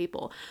from other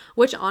people,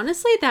 which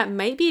honestly that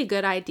might be a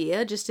good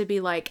idea, just to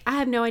be like, I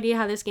have no idea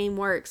how this game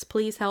works,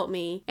 please help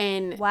me.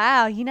 And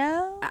wow, you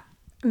know,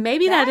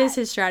 maybe that is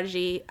his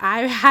strategy.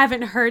 I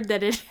haven't heard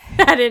that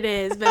it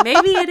is, but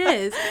maybe it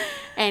is.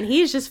 And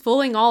he's just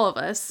fooling all of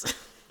us.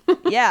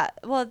 Yeah.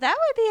 Well, that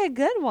would be a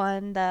good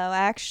one, though,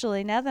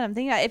 actually, now that I'm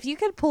thinking about it. If you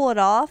could pull it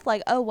off,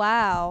 like, oh,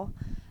 wow.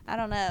 I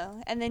don't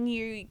know. And then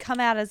you come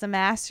out as a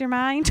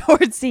mastermind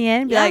towards the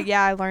end. Be like,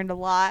 yeah, I learned a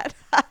lot.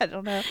 I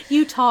don't know.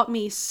 You taught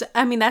me.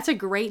 I mean, that's a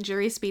great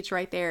jury speech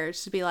right there.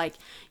 Just to be like,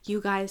 you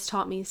guys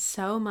taught me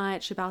so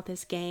much about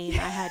this game.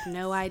 I had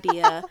no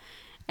idea.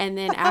 And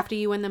then after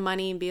you win the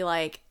money and be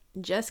like,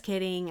 just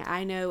kidding.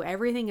 I know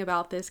everything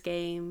about this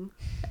game.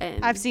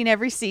 And I've seen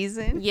every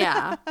season.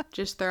 Yeah.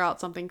 Just throw out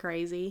something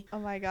crazy. Oh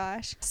my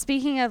gosh.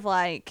 Speaking of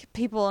like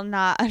people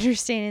not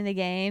understanding the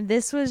game,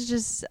 this was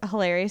just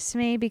hilarious to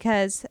me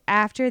because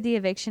after the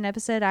eviction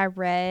episode, I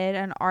read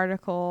an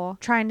article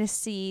trying to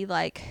see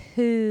like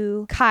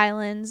who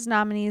Kylan's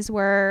nominees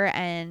were,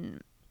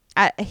 and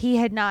he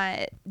had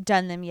not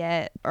done them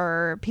yet,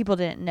 or people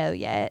didn't know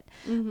yet.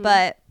 Mm-hmm.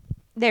 But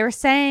they were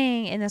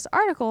saying in this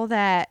article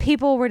that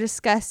people were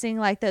discussing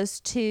like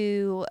those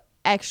 2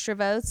 extra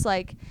votes,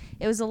 like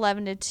it was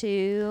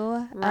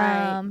 11-2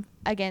 right.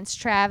 Against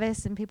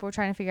Travis, and people were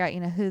trying to figure out,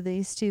 who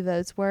these 2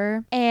 votes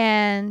were.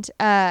 And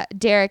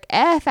Derek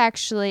F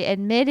actually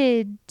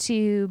admitted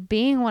to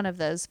being one of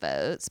those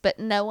votes, but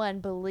no one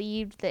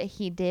believed that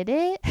he did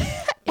it.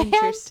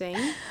 Interesting.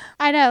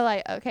 I know,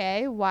 like,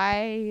 okay,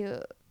 why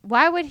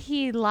would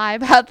he lie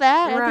about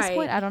that at this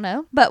point? I don't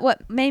know. But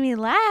what made me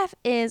laugh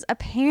is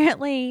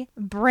apparently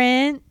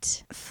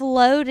Brent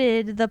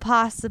floated the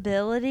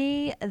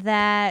possibility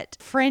that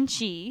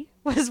Frenchie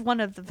was one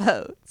of the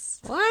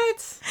votes.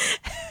 What?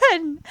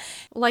 And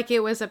like it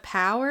was a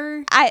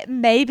power? I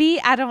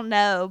don't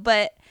know.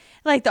 But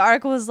like the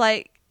article was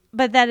like,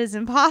 but that is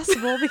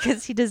impossible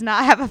because he does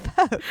not have a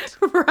vote.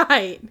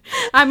 Right.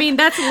 I mean,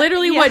 that's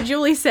literally what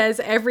Julie says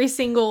every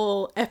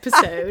single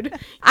episode.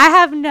 I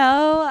have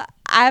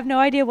no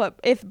idea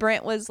if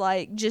Brent was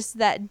like just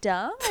that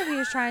dumb, or he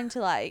was trying to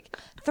like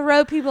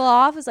throw people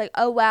off. It's like,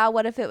 oh wow,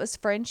 what if it was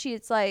Frenchie?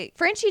 It's like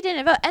Frenchie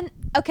didn't vote. And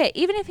okay,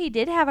 even if he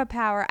did have a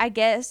power, I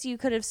guess you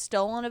could have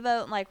stolen a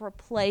vote and like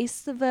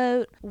replaced the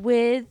vote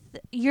with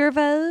your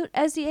vote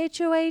as the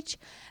HOH.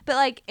 But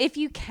like if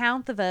you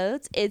count the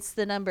votes, it's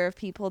the number of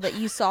people that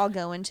you saw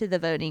go into the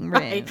voting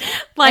room. Right.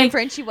 Like, and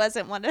Frenchie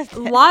wasn't one of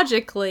them.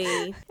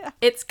 Logically,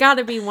 it's got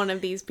to be one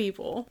of these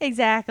people.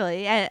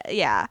 Exactly.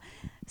 Yeah.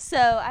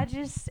 So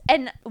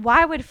and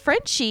why would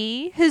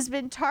Frenchie, who's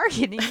been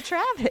targeting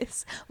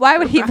Travis, why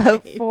would he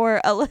vote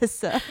for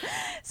Alyssa?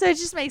 So it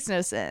just makes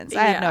no sense.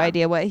 I have no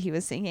idea what he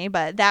was thinking,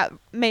 but that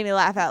made me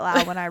laugh out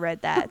loud when I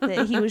read that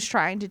he was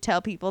trying to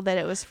tell people that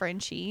it was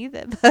Frenchie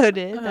that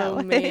voted that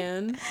way.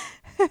 Man.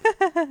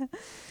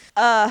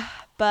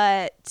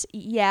 But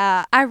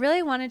yeah, I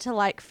really wanted to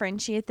like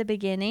Frenchie at the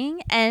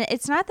beginning, and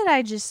it's not that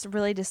I just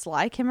really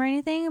dislike him or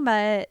anything,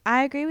 but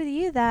I agree with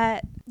you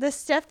that the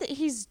stuff that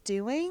he's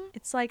doing,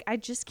 it's like I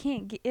just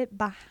can't get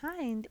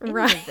behind any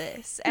of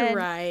this. And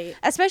right.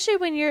 Especially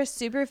when you're a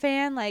super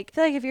fan, like I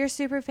feel like if you're a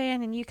super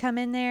fan and you come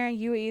in there,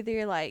 you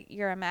either like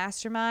you're a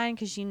mastermind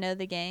because you know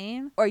the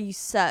game, or you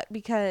suck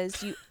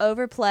because you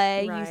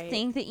overplay, you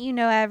think that you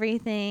know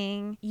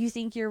everything, you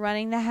think you're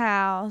running the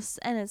house,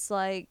 and it's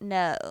like,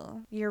 no,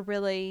 you're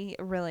really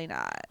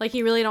not. Like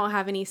you really don't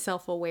have any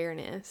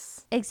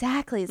self-awareness.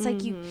 Exactly. It's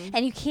like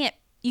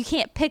you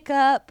can't pick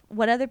up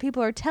what other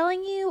people are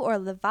telling you or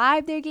the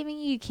vibe they're giving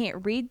you. You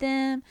can't read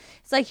them.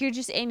 It's like you're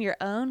just in your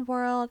own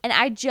world. And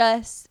I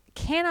just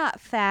cannot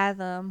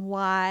fathom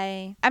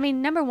why. I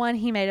mean, number one,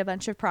 he made a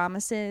bunch of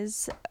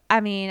promises. I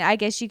mean, I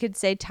guess you could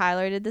say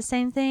Tyler did the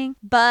same thing,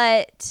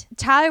 but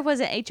Tyler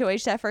wasn't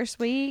HOH that first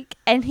week,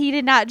 and he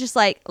did not just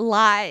like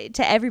lie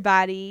to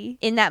everybody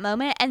in that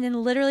moment and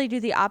then literally do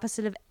the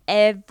opposite of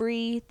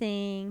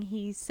everything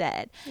he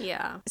said.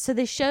 Yeah. So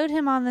they showed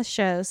him on the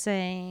show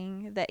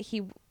saying that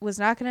he was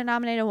not going to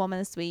nominate a woman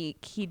this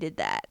week. He did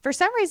that. For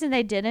some reason,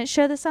 they didn't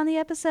show this on the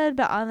episode,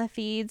 but on the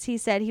feeds, he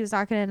said he was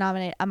not going to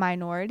nominate a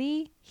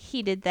minority.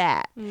 He did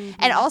that. Mm-hmm.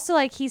 And also,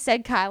 like, he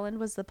said Kylan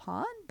was the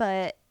pawn,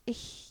 but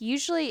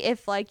usually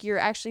if, like, you're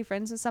actually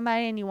friends with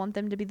somebody and you want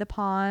them to be the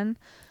pawn.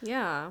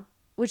 Yeah.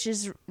 Which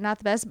is not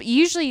the best, but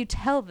usually you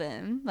tell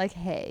them, like,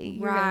 hey,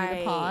 you're going to be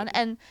the pawn.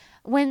 And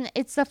when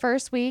it's the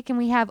first week and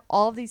we have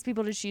all of these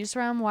people to choose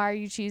from, why are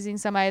you choosing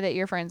somebody that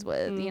you're friends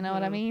with? You know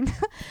what I mean?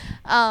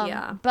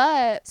 Yeah.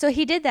 But so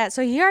he did that.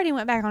 So he already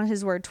went back on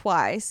his word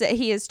twice. That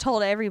he has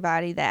told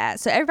everybody that.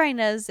 So everybody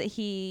knows that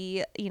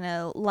he,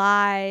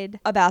 lied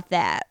about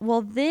that.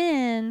 Well,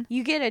 then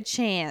you get a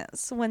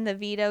chance when the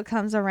veto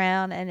comes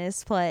around and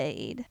is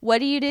played. What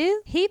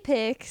do? He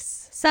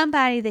picks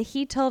somebody that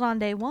he told on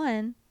day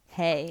one,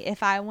 hey,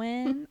 if I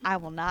win, I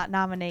will not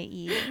nominate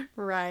you.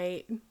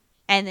 Right.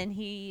 And then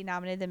he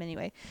nominated them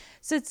anyway.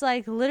 So it's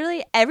like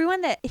literally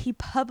everyone that he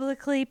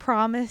publicly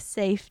promised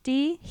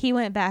safety, he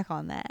went back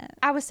on that.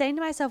 I was saying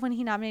to myself when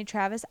he nominated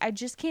Travis, I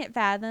just can't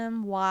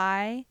fathom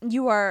why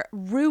you are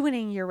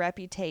ruining your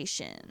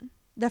reputation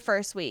the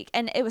first week.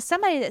 And it was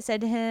somebody that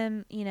said to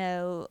him,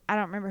 I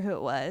don't remember who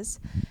it was,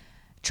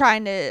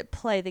 trying to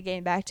play the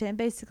game back to him,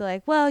 basically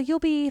like, well, you'll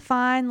be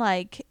fine,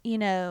 like,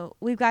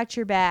 we've got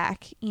your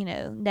back,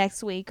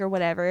 next week or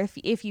whatever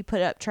if you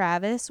put up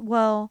Travis.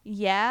 Well,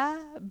 yeah,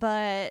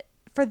 but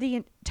for the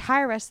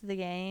entire rest of the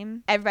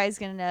game, everybody's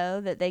gonna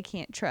know that they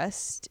can't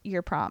trust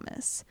your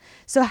promise.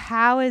 So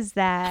how is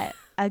that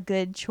a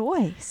good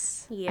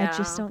choice? Yeah, I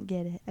just don't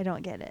get it. I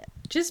don't get it.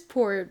 Just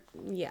poor,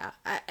 yeah.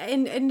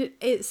 And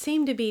it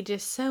seemed to be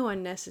just so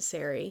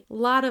unnecessary. A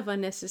lot of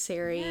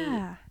unnecessary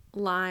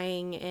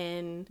lying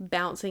and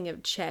bouncing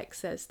of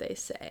checks, as they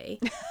say.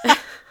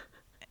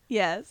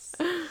 Yes.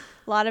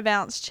 A lot of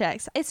bounce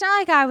checks. It's not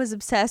like I was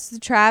obsessed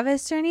with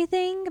Travis or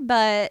anything,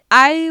 but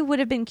I would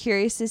have been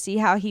curious to see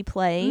how he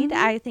played.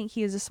 I think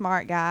he was a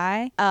smart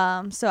guy.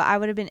 So I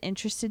would have been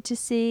interested to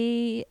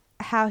see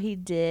how he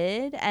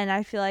did, and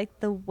I feel like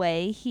the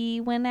way he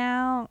went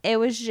out, it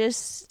was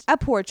just a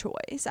poor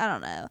choice. I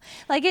don't know.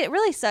 Like, it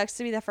really sucks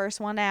to be the first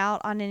one out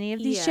on any of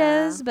these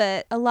shows,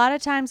 but a lot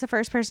of times the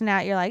first person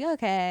out, you're like,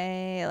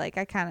 okay, like,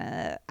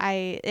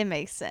 it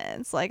makes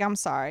sense. Like, I'm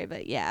sorry,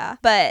 but yeah.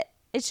 But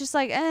it's just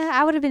like,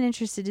 I would have been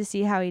interested to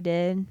see how he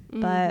did,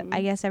 but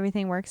I guess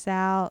everything works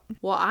out.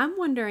 Well, I'm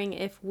wondering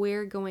if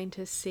we're going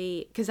to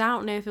see, because I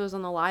don't know if it was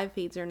on the live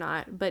feeds or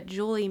not, but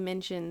Julie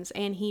mentions,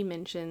 and he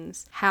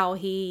mentions, how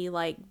he,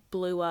 like,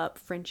 blew up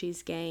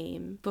Frenchie's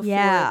game before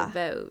the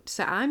vote.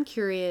 So I'm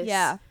curious.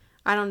 Yeah.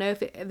 I don't know if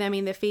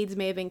the feeds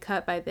may have been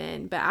cut by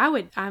then, but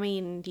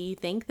do you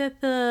think that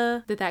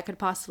that could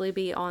possibly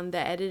be on the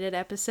edited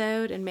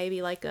episode, and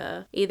maybe like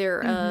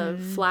either a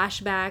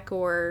flashback,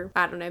 or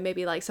I don't know,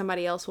 maybe like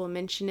somebody else will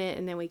mention it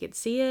and then we could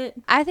see it?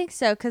 I think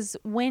so, because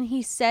when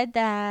he said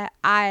that,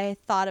 I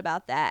thought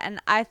about that,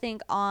 and I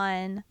think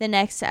on the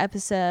next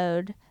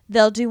episode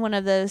they'll do one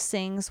of those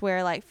things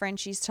where like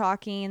Frenchie's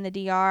talking in the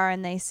DR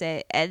and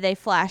they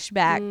flash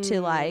back to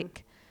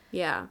like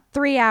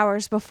 3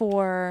 hours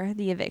before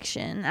the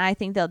eviction. And I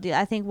think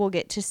we'll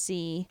get to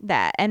see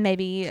that, and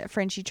maybe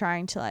Frenchie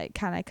trying to like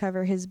kind of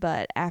cover his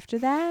butt after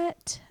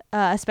that,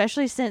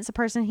 especially since the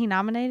person he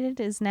nominated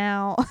is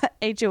now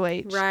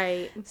HOH.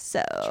 Right.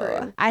 So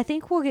true. I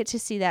think we'll get to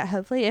see that,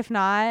 hopefully. If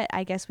not,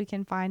 I guess we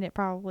can find it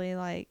probably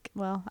like,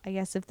 well, I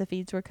guess if the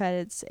feeds were cut,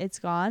 it's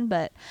gone.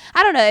 But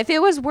I don't know. If it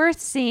was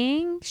worth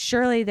seeing,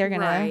 surely they're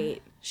going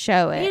to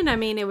show it.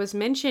 And it was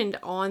mentioned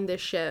on the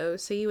show,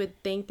 so you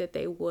would think that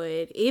they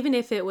would, even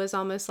if it was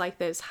almost like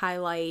those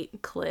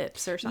highlight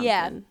clips or something.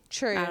 Yeah,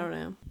 true. I don't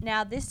know.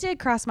 Now, this did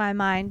cross my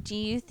mind. Do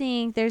you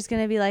think there's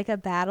going to be like a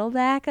battle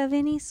back of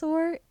any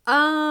sort?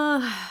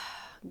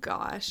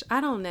 Gosh,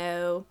 I don't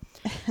know.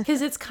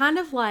 Because it's kind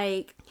of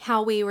like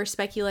how we were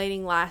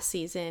speculating last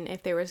season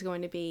if there was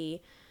going to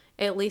be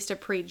at least a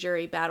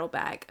pre-jury battle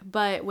back.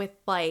 But with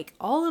like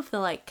all of the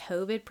like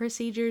COVID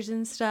procedures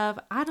and stuff,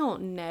 I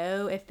don't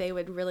know if they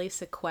would really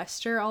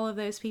sequester all of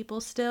those people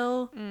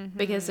still,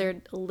 because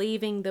they're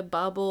leaving the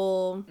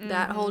bubble,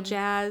 that whole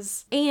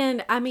jazz.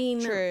 And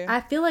true.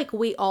 I feel like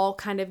we all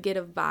kind of get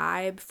a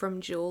vibe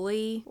from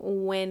Julie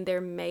when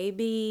there may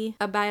be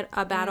a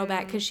battle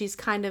back, because she's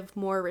kind of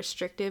more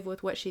restrictive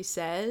with what she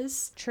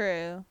says.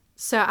 True.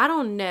 So I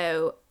don't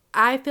know.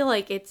 I feel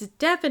like it's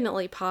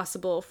definitely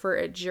possible for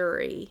a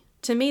jury.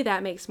 To me,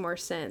 that makes more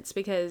sense,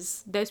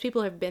 because those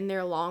people have been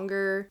there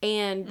longer,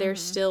 and they're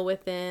still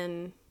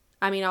within,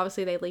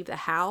 obviously they leave the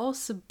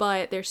house,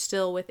 but they're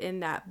still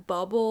within that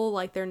bubble.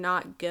 Like, they're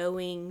not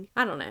going,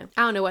 I don't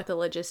know what the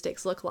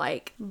logistics look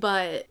like,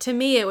 but to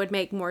me, it would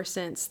make more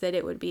sense that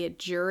it would be a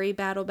jury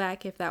battle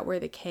back if that were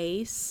the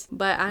case.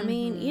 But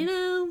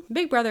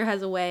Big Brother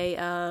has a way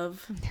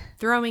of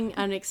throwing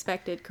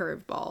unexpected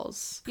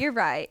curveballs. You're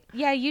right.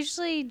 Yeah,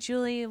 usually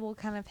Julie will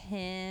kind of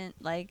hint,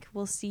 like,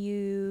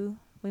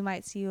 we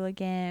might see you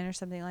again or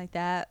something like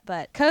that.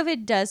 But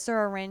COVID does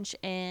throw a wrench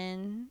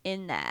in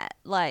that,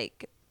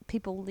 like,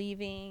 people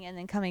leaving and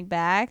then coming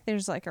back.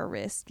 There's like a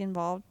risk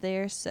involved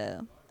there,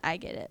 so I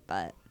get it,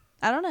 but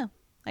I don't know.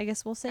 I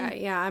guess we'll see.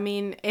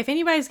 If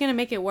anybody's gonna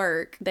make it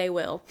work, they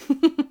will.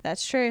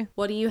 That's true.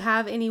 Well, do you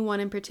have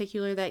anyone in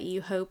particular that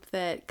you hope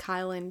that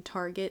Kylan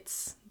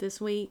targets this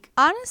week?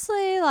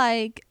 Honestly,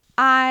 like,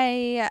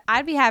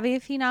 I'd be happy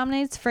if he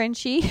nominates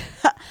Frenchie.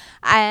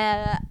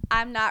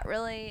 I'm not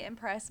really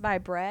impressed by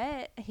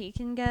Brett. He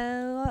can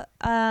go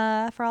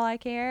for all I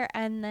care.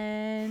 And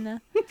then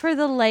for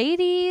the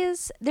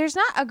ladies, there's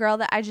not a girl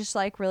that I just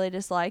like really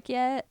dislike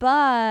yet,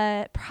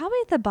 but probably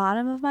at the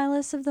bottom of my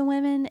list of the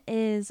women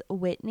is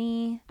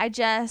Whitney. I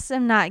just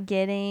am not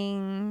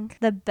getting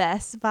the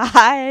best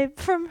vibe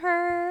from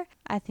her.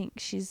 I think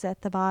she's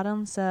at the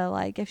bottom, so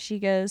like if she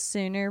goes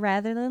sooner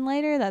rather than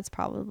later, that's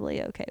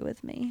probably okay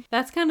with me.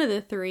 That's kind of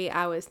the three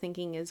I was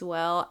thinking as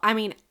well.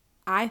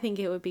 I think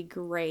it would be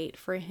great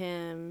for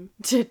him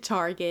to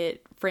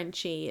target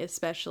Frenchie,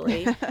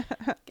 especially.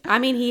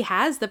 He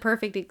has the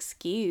perfect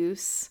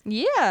excuse.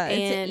 Yeah,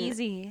 it's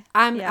easy.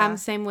 I'm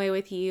same way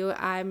with you.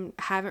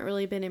 Haven't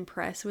really been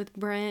impressed with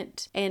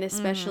Brent, and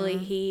especially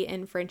he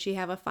and Frenchie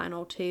have a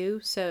final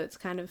 2, so it's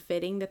kind of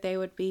fitting that they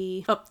would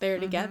be up there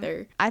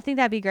together. I think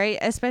that'd be great,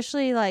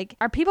 especially like,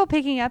 are people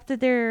picking up that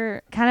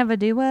they're kind of a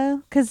duo?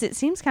 Because it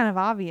seems kind of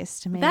obvious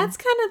to me. That's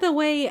kind of the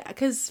way,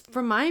 because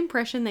from my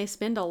impression, they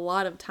spend a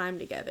lot of time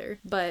together,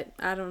 but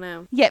I don't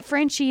know. Yet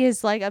Frenchie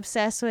is like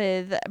obsessed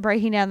with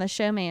breaking down the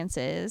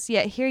showmances,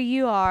 yet here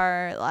you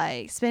are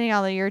like spending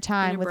all of your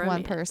time with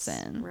one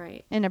person,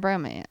 right? In a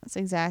bromance,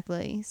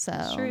 exactly.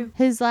 So true.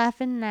 Who's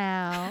laughing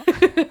now?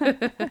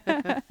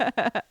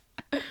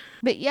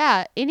 But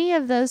yeah, any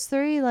of those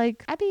three,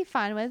 like, I'd be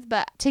fine with.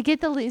 But to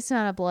get the least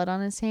amount of blood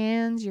on his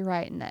hands, you're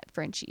right in that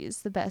Frenchie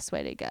is the best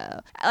way to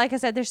go. Like I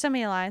said, there's so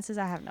many alliances,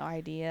 I have no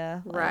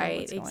idea.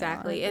 Right,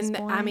 exactly. And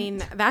I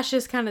mean, that's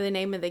just kind of the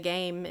name of the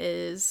game,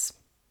 is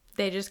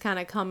they just kind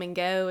of come and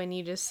go, and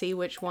you just see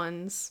which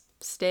ones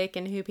stick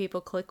and who people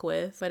click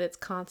with, but it's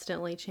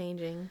constantly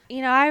changing.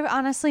 You know, I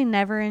honestly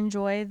never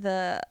enjoy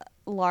the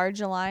large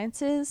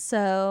alliances,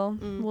 so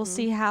we'll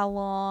see how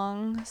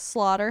long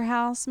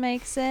Slaughterhouse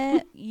makes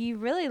it. You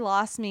really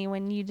lost me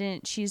when you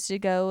didn't choose to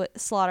go with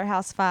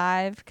Slaughterhouse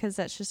 5, because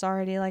that's just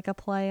already like a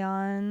play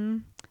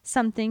on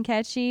something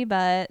catchy,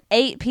 but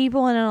 8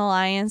 people in an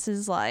alliance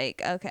is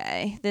like,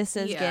 okay, this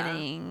is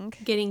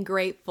getting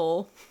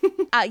grateful.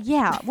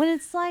 Yeah, when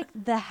it's like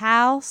the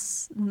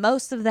house,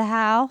 most of the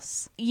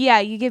house, yeah,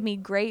 you give me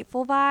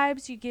grateful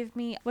vibes. You give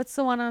me, what's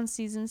the one on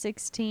season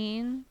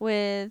 16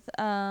 with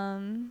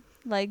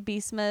like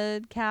Beast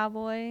Mode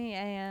Cowboy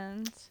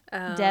and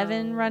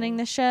Devin running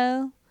the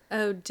show?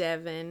 Oh,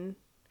 Devin.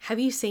 Have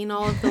you seen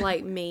all of the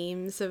like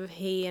memes of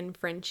he and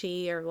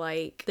Frenchie, or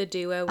like the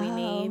duo we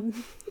need?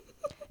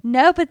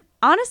 No, but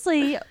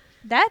honestly,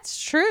 that's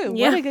true.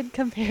 Yeah. What a good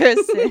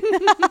comparison.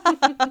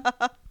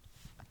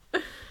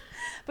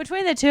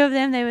 Between the two of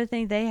them, they would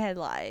think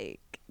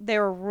they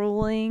were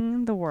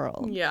ruling the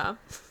world. Yeah.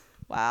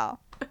 Wow.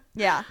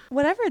 Yeah.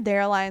 Whatever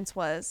their alliance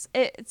was,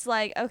 it's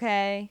like,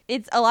 okay,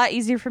 it's a lot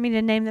easier for me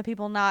to name the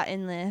people not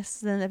in this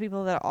than the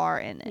people that are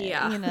in it.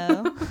 Yeah. You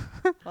know?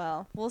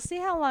 Well, we'll see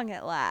how long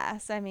it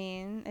lasts. I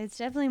mean, it's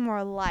definitely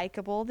more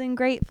likable than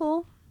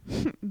grateful.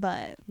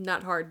 But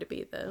not hard to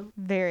beat, though.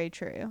 Very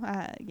true.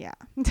 Yeah.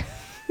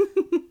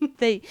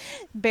 They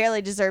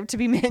barely deserve to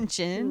be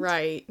mentioned.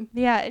 Right.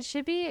 Yeah, it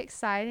should be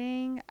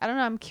exciting. I don't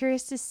know. I'm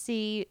curious to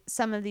see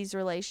some of these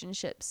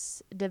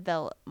relationships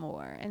develop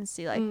more and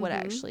see like what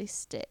actually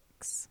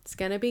sticks. It's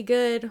gonna be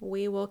good.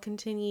 We will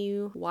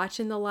continue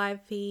watching the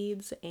live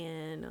feeds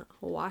and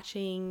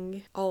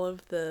watching all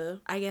of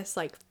the, I guess,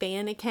 like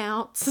fan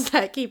accounts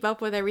that keep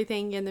up with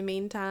everything in the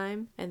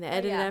meantime, and the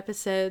edited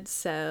episodes.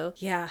 So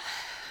yeah,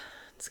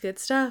 it's good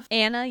stuff.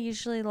 Anna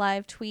usually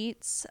live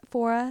tweets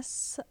for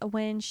us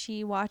when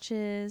she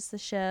watches the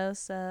show,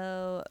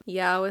 so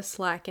yeah, I was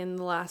slacking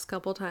the last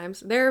couple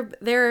times. There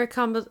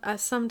are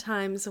some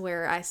times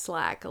where I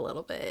slack a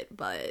little bit,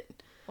 but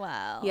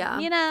wow, yeah,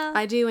 you know,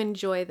 I do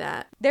enjoy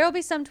that. There will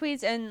be some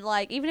tweets, and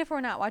like even if we're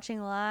not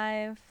watching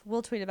live,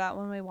 we'll tweet about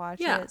when we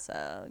watch it,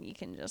 so you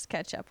can just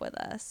catch up with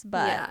us.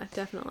 But yeah,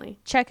 definitely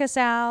check us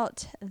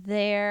out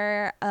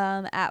there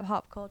at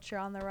Pop Culture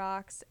on the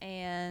Rocks,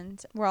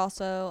 and we're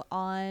also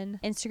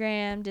on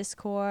Instagram,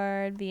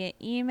 Discord, via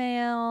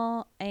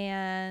email,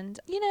 and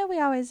you know, we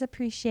always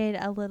appreciate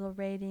a little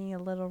rating,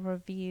 a little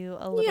review,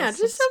 a little just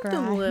subscribe.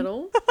 Something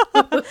little.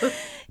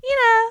 You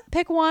know,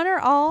 pick one or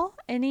all.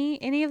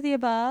 Any of the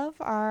above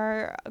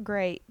are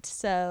great.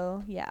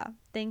 So yeah,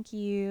 thank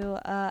you,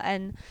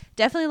 and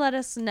definitely let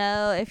us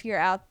know if you're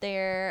out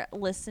there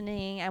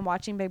listening and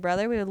watching Big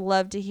Brother. We would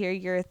love to hear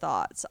your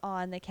thoughts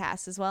on the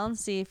cast as well, and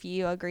see if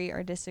you agree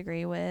or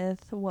disagree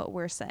with what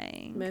we're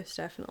saying. Most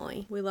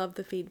definitely, we love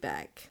the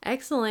feedback.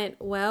 Excellent.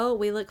 Well,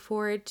 we look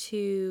forward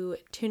to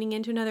tuning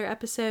into another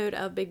episode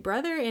of Big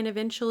Brother, and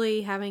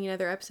eventually having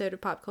another episode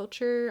of Pop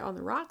Culture on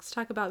the Rocks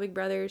talk about Big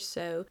Brother.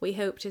 So we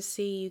hope to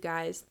see you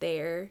guys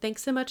there.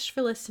 Thanks so much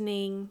for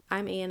listening.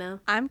 I'm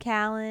Anna. I'm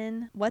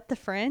Callan. What the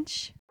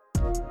French?